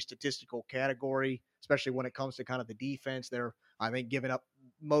every statistical category, especially when it comes to kind of the defense. They're, I think, giving up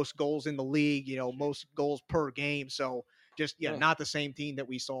most goals in the league, most goals per game. So just not the same team that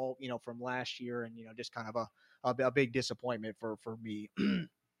we saw from last year, and just kind of a big disappointment for me.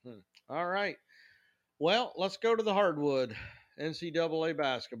 All right. Well, let's go to the hardwood. NCAA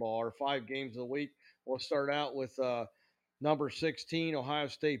basketball, our 5 games of the week. We'll start out with number 16, Ohio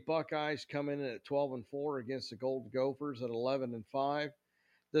State Buckeyes, coming in at 12-4 against the Golden Gophers at 11-5.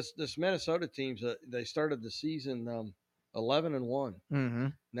 This Minnesota team's they started the season 11-1. Mm-hmm.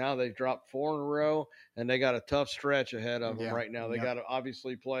 Now they've dropped 4 in a row, and they got a tough stretch ahead of them right now. They got to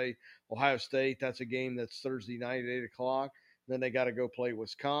obviously play Ohio State. That's a game that's Thursday night at 8:00. Then they got to go play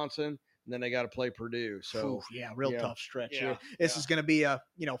Wisconsin. And then they got to play Purdue. So real tough stretch here. This is going to be a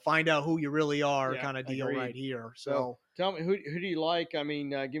find out who you really are kind of deal right here. So tell me, who do you like? I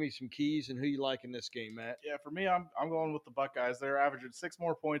mean, give me some keys and who you like in this game, Matt. Yeah, for me, I'm going with the Buckeyes. They're averaging 6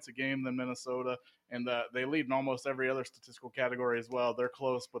 more points a game than Minnesota, and they lead in almost every other statistical category as well. They're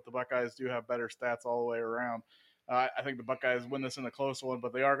close, but the Buckeyes do have better stats all the way around. I think the Buckeyes win this in a close one,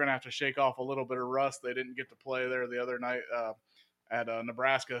 but they are going to have to shake off a little bit of rust. They didn't get to play there the other night at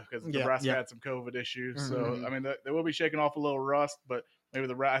Nebraska, because Nebraska had some COVID issues. Mm-hmm. So, I mean, they will be shaking off a little rust, but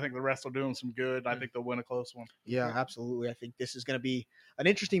maybe I think the rest will do them some good. I think they'll win a close one. Yeah, absolutely. I think this is going to be an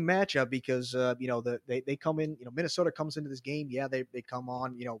interesting matchup because, they come in, Minnesota comes into this game. Yeah, they come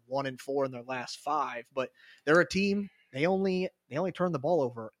on, 1-4 in their last 5, but they're a team. They only turn the ball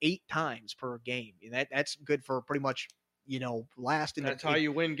over 8 times per game. And that's good for pretty much, last in that's how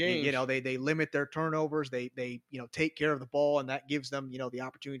you win games. They limit their turnovers. They take care of the ball, and that gives them, the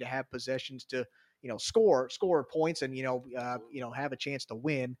opportunity to have possessions to, score points and, have a chance to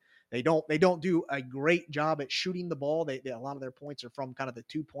win. They don't do a great job at shooting the ball. They a lot of their points are from kind of the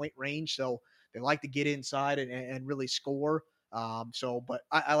 2-point range. So they like to get inside and really score. But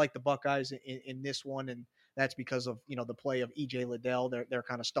I like the Buckeyes in this one, and that's because of the play of EJ Liddell, their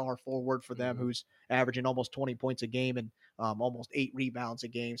kind of star forward for them, who's averaging almost 20 points a game and almost 8 rebounds a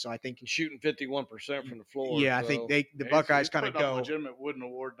game. So I think shooting 51% from the floor. Yeah, I think the Buckeyes kind of go legitimate Wooden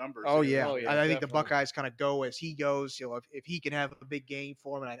Award numbers. Oh yeah, I think the Buckeyes kind of go as he goes. If he can have a big game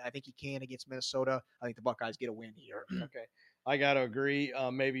for him, and I think he can against Minnesota, I think the Buckeyes get a win here. Okay. I got to agree,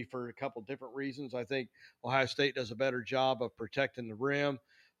 maybe for a couple different reasons. I think Ohio State does a better job of protecting the rim,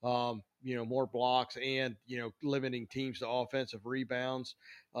 more blocks and, limiting teams to offensive rebounds.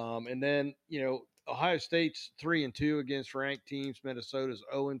 And then, Ohio State's 3-2 against ranked teams. Minnesota's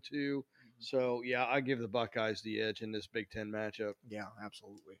 0-2. So, yeah, I give the Buckeyes the edge in this Big Ten matchup. Yeah,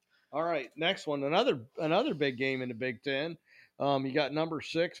 absolutely. All right, next one, another big game in the Big Ten. You got number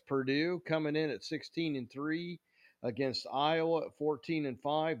 6 Purdue coming in at 16-3 against Iowa at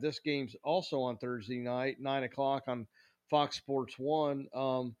 14-5. This game's also on Thursday night, 9 o'clock on Fox Sports 1.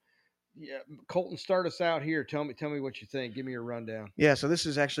 Yeah, Colton, start us out here. Tell me what you think. Give me your rundown. Yeah, so this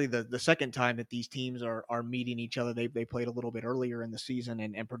is actually the second time that these teams are meeting each other. They played a little bit earlier in the season,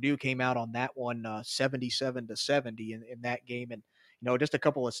 and Purdue came out on that one 77-70 in that game. And just a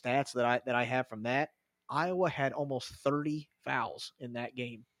couple of stats that I have from that. Iowa had almost 30 fouls in that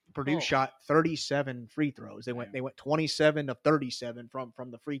game. Purdue shot 37 free throws. They went 27 of 37 from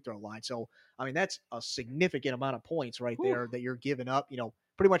the free throw line. So I mean that's a significant amount of points right there that you're giving up.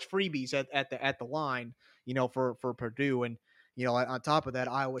 Pretty much freebies at the line. For Purdue. And, on top of that,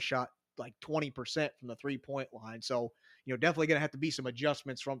 Iowa shot like 20% from the 3-point line. So, definitely going to have to be some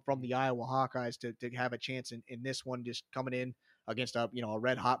adjustments from the Iowa Hawkeyes to have a chance in this one, just coming in against a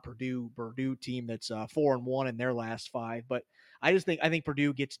red hot Purdue team that's 4-1 in their last 5. But I think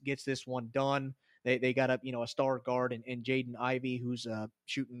Purdue gets this one done. They got a star guard in Jaden Ivey, who's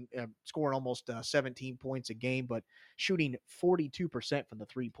scoring almost 17 points a game, but shooting 42% from the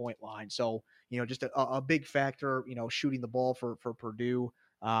 3-point line. So, just a big factor, shooting the ball for Purdue,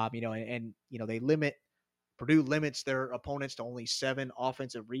 and Purdue limits their opponents to only 7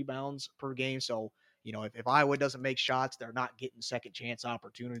 offensive rebounds per game. So, if Iowa doesn't make shots, they're not getting second chance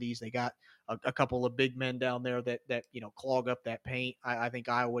opportunities. They got a couple of big men down there that clog up that paint. I think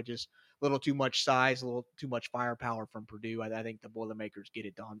Iowa just a little too much size, a little too much firepower from Purdue. I think the Boilermakers get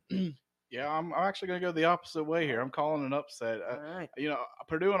it done. Yeah, I'm actually going to go the opposite way here. I'm calling an upset. All right.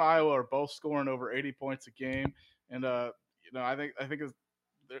 Purdue and Iowa are both scoring over 80 points a game, and I think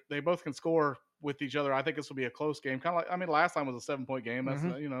they both can score with each other. I think this will be a close game. Kind of like, last time was a 7-point game. That's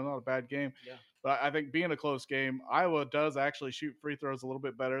not a bad game. Yeah. But I think being a close game, Iowa does actually shoot free throws a little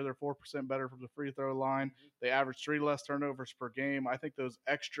bit better. They're 4% better from the free throw line. They average 3 less turnovers per game. I think those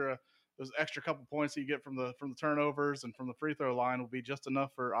extra couple points that you get from the turnovers and from the free throw line will be just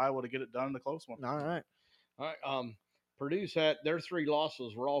enough for Iowa to get it done in the close one. All right. Purdue's had their 3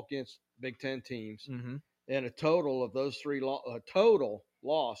 losses were all against Big Ten teams, and a total of those 3 total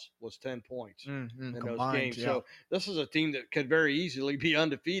loss was 10 points in those games. Yeah. So this is a team that could very easily be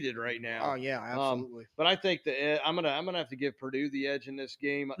undefeated right now. Oh yeah, absolutely. But I think I'm gonna have to give Purdue the edge in this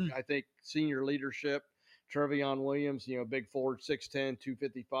game. I think senior leadership. Trevion Williams, big forward, 6'10",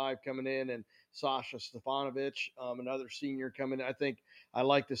 255 coming in, and Sasha Stefanovic, another senior coming in. I think I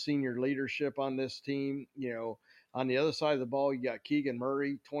like the senior leadership on this team. On the other side of the ball, you got Keegan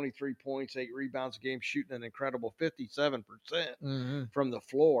Murray, 23 points, 8 rebounds a game, shooting an incredible 57% from the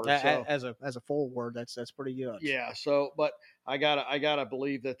floor. As a forward, that's pretty good. Yeah. So, but I gotta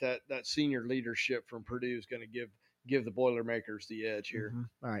believe that senior leadership from Purdue is going to give the Boilermakers the edge here.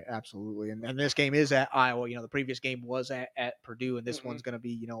 All right, absolutely. And this game is at Iowa. The previous game was at Purdue, and this one's going to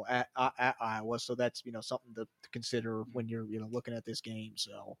be, at Iowa. So that's, something to consider when you're, looking at this game.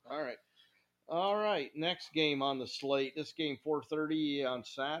 So. All right. Next game on the slate. This game 4:30 on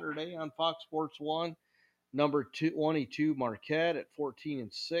Saturday on Fox Sports 1. Number 22 Marquette at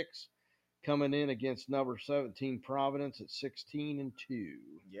 14-6. Coming in against number 17 Providence at 16-2.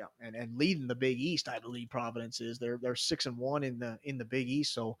 Yeah, and leading the Big East, I believe Providence is. They're 6-1 in the Big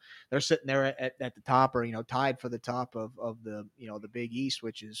East, so they're sitting there at the top, or tied for the top of the the Big East,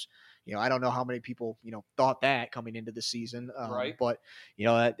 which is I don't know how many people thought that coming into the season, right? But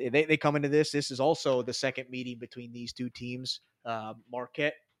they come into this. This is also the second meeting between these two teams.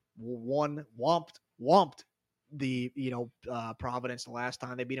 Marquette whomped the Providence the last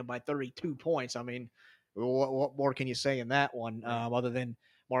time. They beat them by 32 points. I mean, what more can you say in that one other than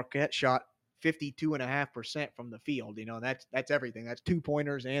Marquette shot 52.5% from the field? That's everything. That's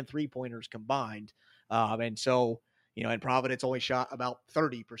 2-pointers and 3-pointers combined. And so and Providence only shot about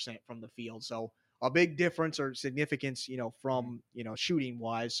 30% from the field. So a big difference or significance from shooting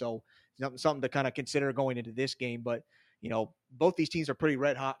wise. So something to kind of consider going into this game. But both these teams are pretty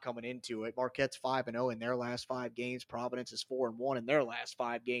red hot coming into it. Marquette's 5-0 in their last 5 games. Providence is 4-1 in their last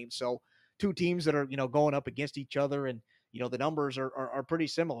 5 games. So 2 teams that are, going up against each other, and, the numbers are pretty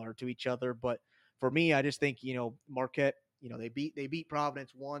similar to each other. But for me, I just think, Marquette, they beat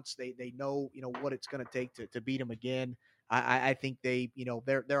Providence once. They know, what it's going to take to beat them again. I think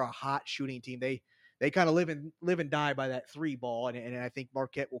they're a hot shooting team. They kind of live and die by that 3 ball. And I think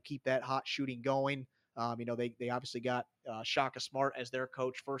Marquette will keep that hot shooting going. They obviously got Shaka Smart as their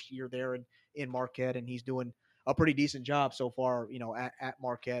coach, first year there in Marquette, and he's doing a pretty decent job so far. At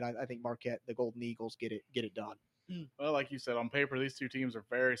Marquette, I think Marquette, the Golden Eagles, get it done. Well, like you said, on paper, these two teams are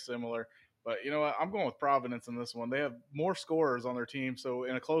very similar. But you know what? I'm going with Providence in this one. They have more scorers on their team, so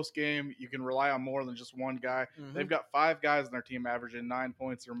in a close game, you can rely on more than just one guy. Mhm. They've got 5 guys in their team averaging 9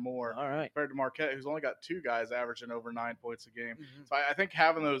 points or more, All right. compared to Marquette, who's only got 2 guys averaging over 9 points a game. Mhm. So I think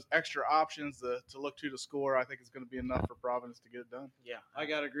having those extra options to look to score, I think is going to be enough for Providence to get it done. Yeah, I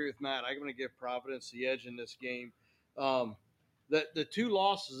got to agree with Matt. I'm going to give Providence the edge in this game. The 2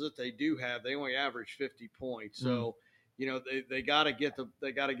 losses that they do have, they only average 50 points. So, they got to get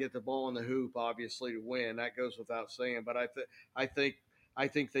the ball in the hoop, obviously, to win. That goes without saying. But I think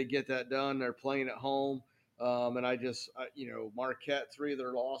they get that done. They're playing at home, and Marquette, 3 of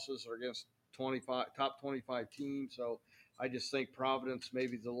their losses are against top 25 teams. So I just think Providence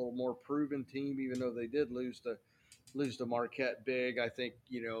maybe is a little more proven team, even though they did lose to Marquette big. I think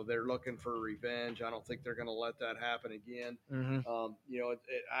they're looking for revenge. I don't think they're going to let that happen again. Mhm.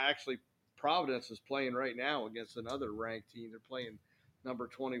 Actually, Providence is playing right now against another ranked team. They're playing number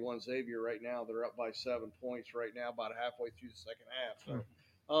 21 Xavier right now. They're up by 7 points right now, about halfway through the second half. So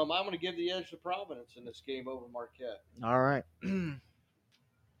I'm going to give the edge to Providence in this game over Marquette. All right.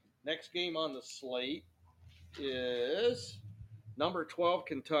 Next game on the slate is number 12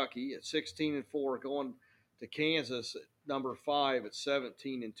 Kentucky at 16-4 going to Kansas at number 5 at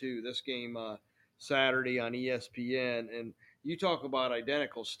 17-2. This game Saturday on ESPN, and you talk about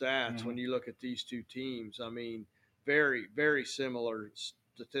identical stats when you look at these 2 teams. I mean, very, very similar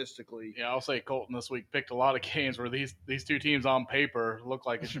statistically. Yeah, I'll say Colton this week picked a lot of games where these 2 teams on paper look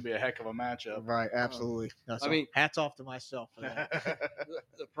like it should be a heck of a matchup. Right, absolutely. I mean, hats off to myself for that.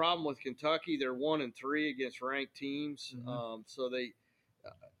 The problem with Kentucky, they're 1-3 against ranked teams. Mhm. So they,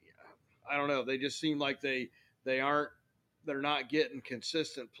 I don't know. They just seem like they're not getting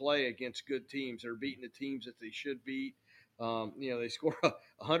consistent play against good teams. They're beating the teams that they should beat. They scored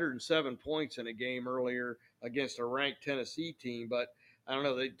 107 points in a game earlier against a ranked Tennessee team, but I don't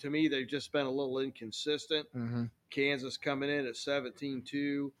know. To me, they've just been a little inconsistent. Mhm. Kansas coming in at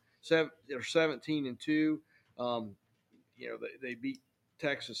 17-2. They're 17-2. They beat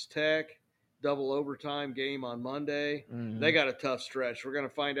Texas Tech, double overtime game on Monday. Mhm. They got a tough stretch. We're going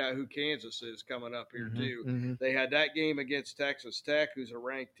to find out who Kansas is coming up here too. Mhm. They had that game against Texas Tech, who's a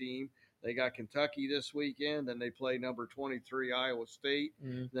ranked team. They got Kentucky this weekend, and they play number 23 Iowa State,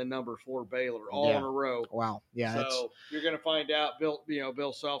 then number 4 Baylor, all in a row. Wow. Yeah. So you're going to find out.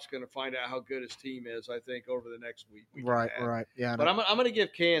 Bill Self's going to find out how good his team is, I think, over the next week. Right. Yeah. But I'm going to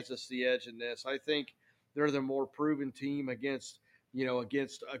give Kansas the edge in this. I think they're the more proven team against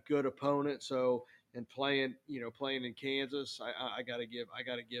a good opponent. So and playing in Kansas, I got to give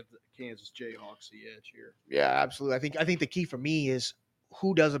the Kansas Jayhawks the edge here. Yeah, absolutely. I think the key for me is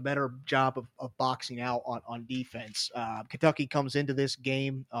who does a better job of boxing out on defense. Kentucky comes into this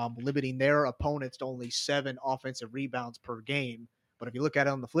game limiting their opponents to only 7 offensive rebounds per game. But if you look at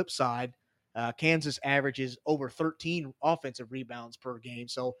it on the flip side, Kansas averages over 13 offensive rebounds per game.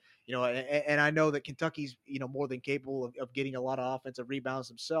 So, and I know that Kentucky's, more than capable of getting a lot of offensive rebounds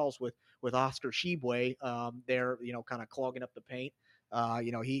themselves with Oscar Tshiebwe. They're, kind of clogging up the paint.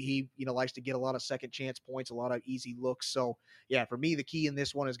 He likes to get a lot of second chance points, a lot of easy looks. So yeah, for me, the key in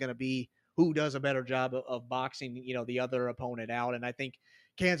this one is going to be who does a better job of boxing, the other opponent out. And I think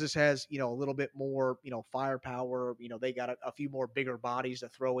Kansas has, a little bit more, firepower. They got a few more bigger bodies to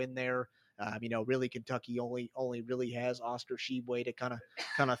throw in there. Really Kentucky only really has Oscar Tshiebwe to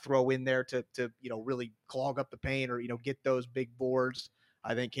kind of throw in there to really clog up the paint or, get those big boards.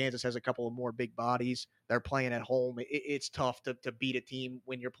 I think Kansas has a couple of more big bodies. They're playing at home. It's tough to beat a team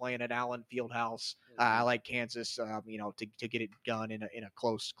when you're playing at Allen Fieldhouse. I like Kansas, to get it done in a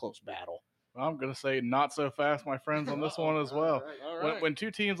close battle. Well, I'm going to say not so fast, my friends, on this one as well. All right. When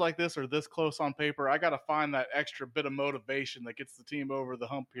 2 teams like this are this close on paper, I got to find that extra bit of motivation that gets the team over the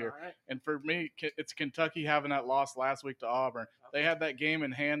hump here. Right. And for me, it's Kentucky having that loss last week to Auburn. They had that game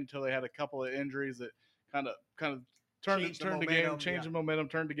in hand until they had a couple of injuries that kind of turned the game, changed the momentum,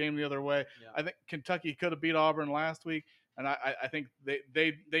 turned the game the other way. Yeah. I think Kentucky could have beat Auburn last week, and I think they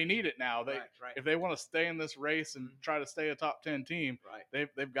need it now. Right. If they want to stay in this race and try to stay a top 10 team, Right.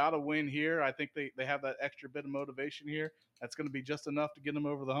 they've got to win here. I think they have that extra bit of motivation here. That's going to be just enough to get them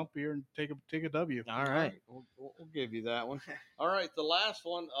over the hump here and take a W. All right. We'll give you that one. All right, the last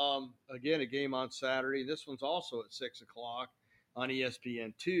one, again, a game on Saturday. This one's also at 6 o'clock on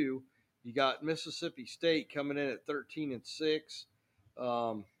ESPN2. You got Mississippi State coming in at 13-6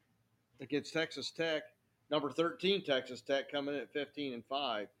 against Texas Tech. Number 13 Texas Tech coming in at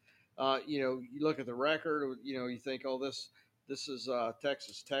 15-5. You look at the record. You think, oh, this is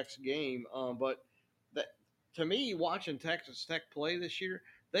Texas Tech's game. But to me, watching Texas Tech play this year,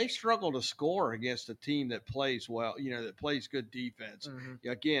 they struggle to score against a team that plays well, that plays good defense.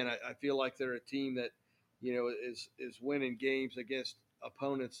 Again, I feel like they're a team that, is winning games against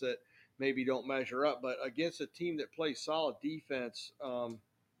opponents that maybe don't measure up, but against a team that plays solid defense,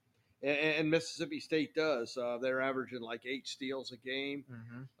 and Mississippi State does. They're averaging like 8 steals a game.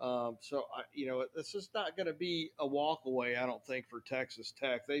 So, this is not going to be a walk away, I don't think, for Texas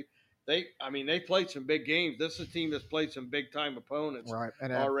Tech. They played some big games. This is a team that's played some big time opponents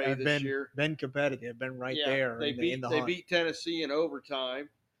and already this year. Been competitive, been right there. They beat Tennessee in overtime,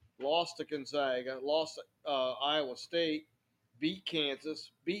 lost to Gonzaga, lost to Iowa State, beat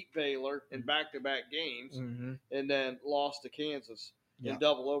Kansas, beat Baylor in back-to-back games, and then lost to Kansas in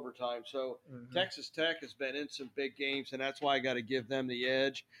double overtime. So Texas Tech has been in some big games, and that's why I got to give them the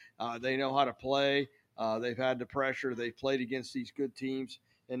edge. They know how to play. They've had the pressure. They've played against these good teams,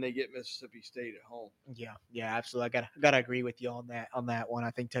 and they get Mississippi State at home. Yeah, absolutely. I gotta agree with you on that one. I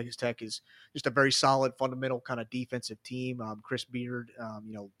think Texas Tech is just a very solid, fundamental kind of defensive team. Chris Beard,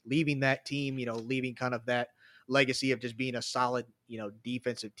 leaving that team, leaving kind of that legacy of just being a solid,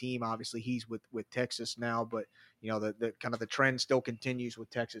 defensive team. Obviously, he's with Texas now, but the kind of the trend still continues with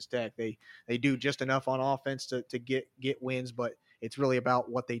Texas Tech. They do just enough on offense to get wins, but it's really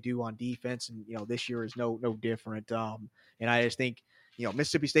about what they do on defense. And this year is no different. And I just think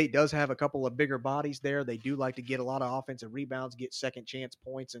Mississippi State does have a couple of bigger bodies there. They do like to get a lot of offensive rebounds, get second chance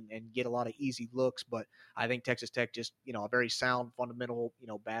points, and get a lot of easy looks. But I think Texas Tech just, a very sound, fundamental,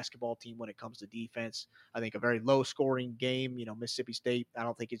 basketball team when it comes to defense. I think a very low scoring game. Mississippi State, I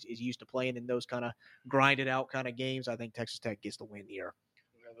don't think is used to playing in those kind of grinded out kind of games. I think Texas Tech gets the win here.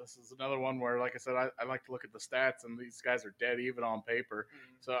 This is another one where, like I said, I like to look at the stats, and these guys are dead even on paper.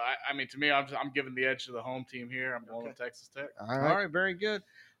 So, to me, I'm giving the edge to the home team here. I'm going with Texas Tech. All right, very good.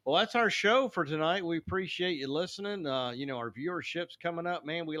 Well, that's our show for tonight. We appreciate you listening. Our viewership's coming up,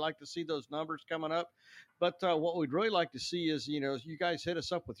 man. We like to see those numbers coming up. But what we'd really like to see is, you guys hit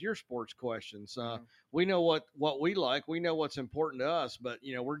us up with your sports questions. We know what we like. We know what's important to us. But,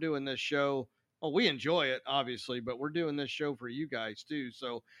 we're doing this show. Well, we enjoy it, obviously, but we're doing this show for you guys, too.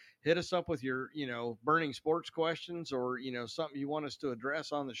 So hit us up with your, burning sports questions or, something you want us to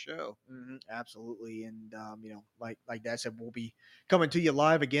address on the show. Absolutely. And, like Dad said, we'll be coming to you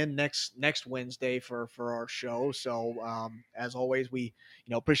live again next Wednesday for our show. So, as always, we,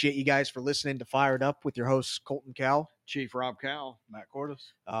 appreciate you guys for listening to Fired Up with your hosts, Colton Cow, Chief Rob Cowell, Matt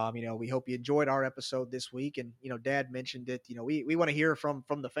Cordes. We hope you enjoyed our episode this week. And, Dad mentioned it, we want to hear from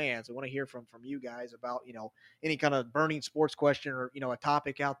the fans. We want to hear from you guys about, any kind of burning sports question or, a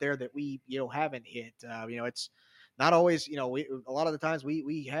topic out there that we, haven't hit. It's not always, a lot of the times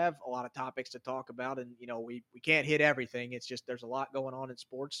we have a lot of topics to talk about and, we can't hit everything. It's just, there's a lot going on in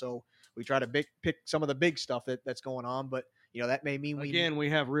sports. So we try to pick some of the big stuff that's going on, but that may mean we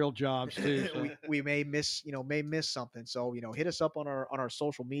have real jobs too. So. we may miss something. So, hit us up on our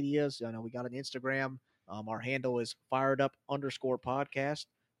social medias. We got an Instagram. Our handle is firedup_podcast,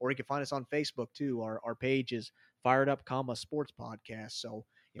 or you can find us on Facebook too. Our page is Fired Up, Sports Podcast. So,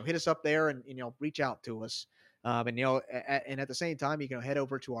 hit us up there and, reach out to us. And at the same time, you can head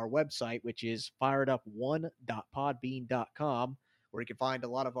over to our website, which is firedup1.podbean.com, where you can find a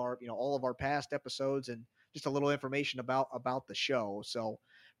lot of our, all of our past episodes and just a little information about the show. So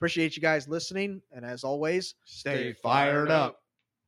appreciate you guys listening. And as always, stay fired up.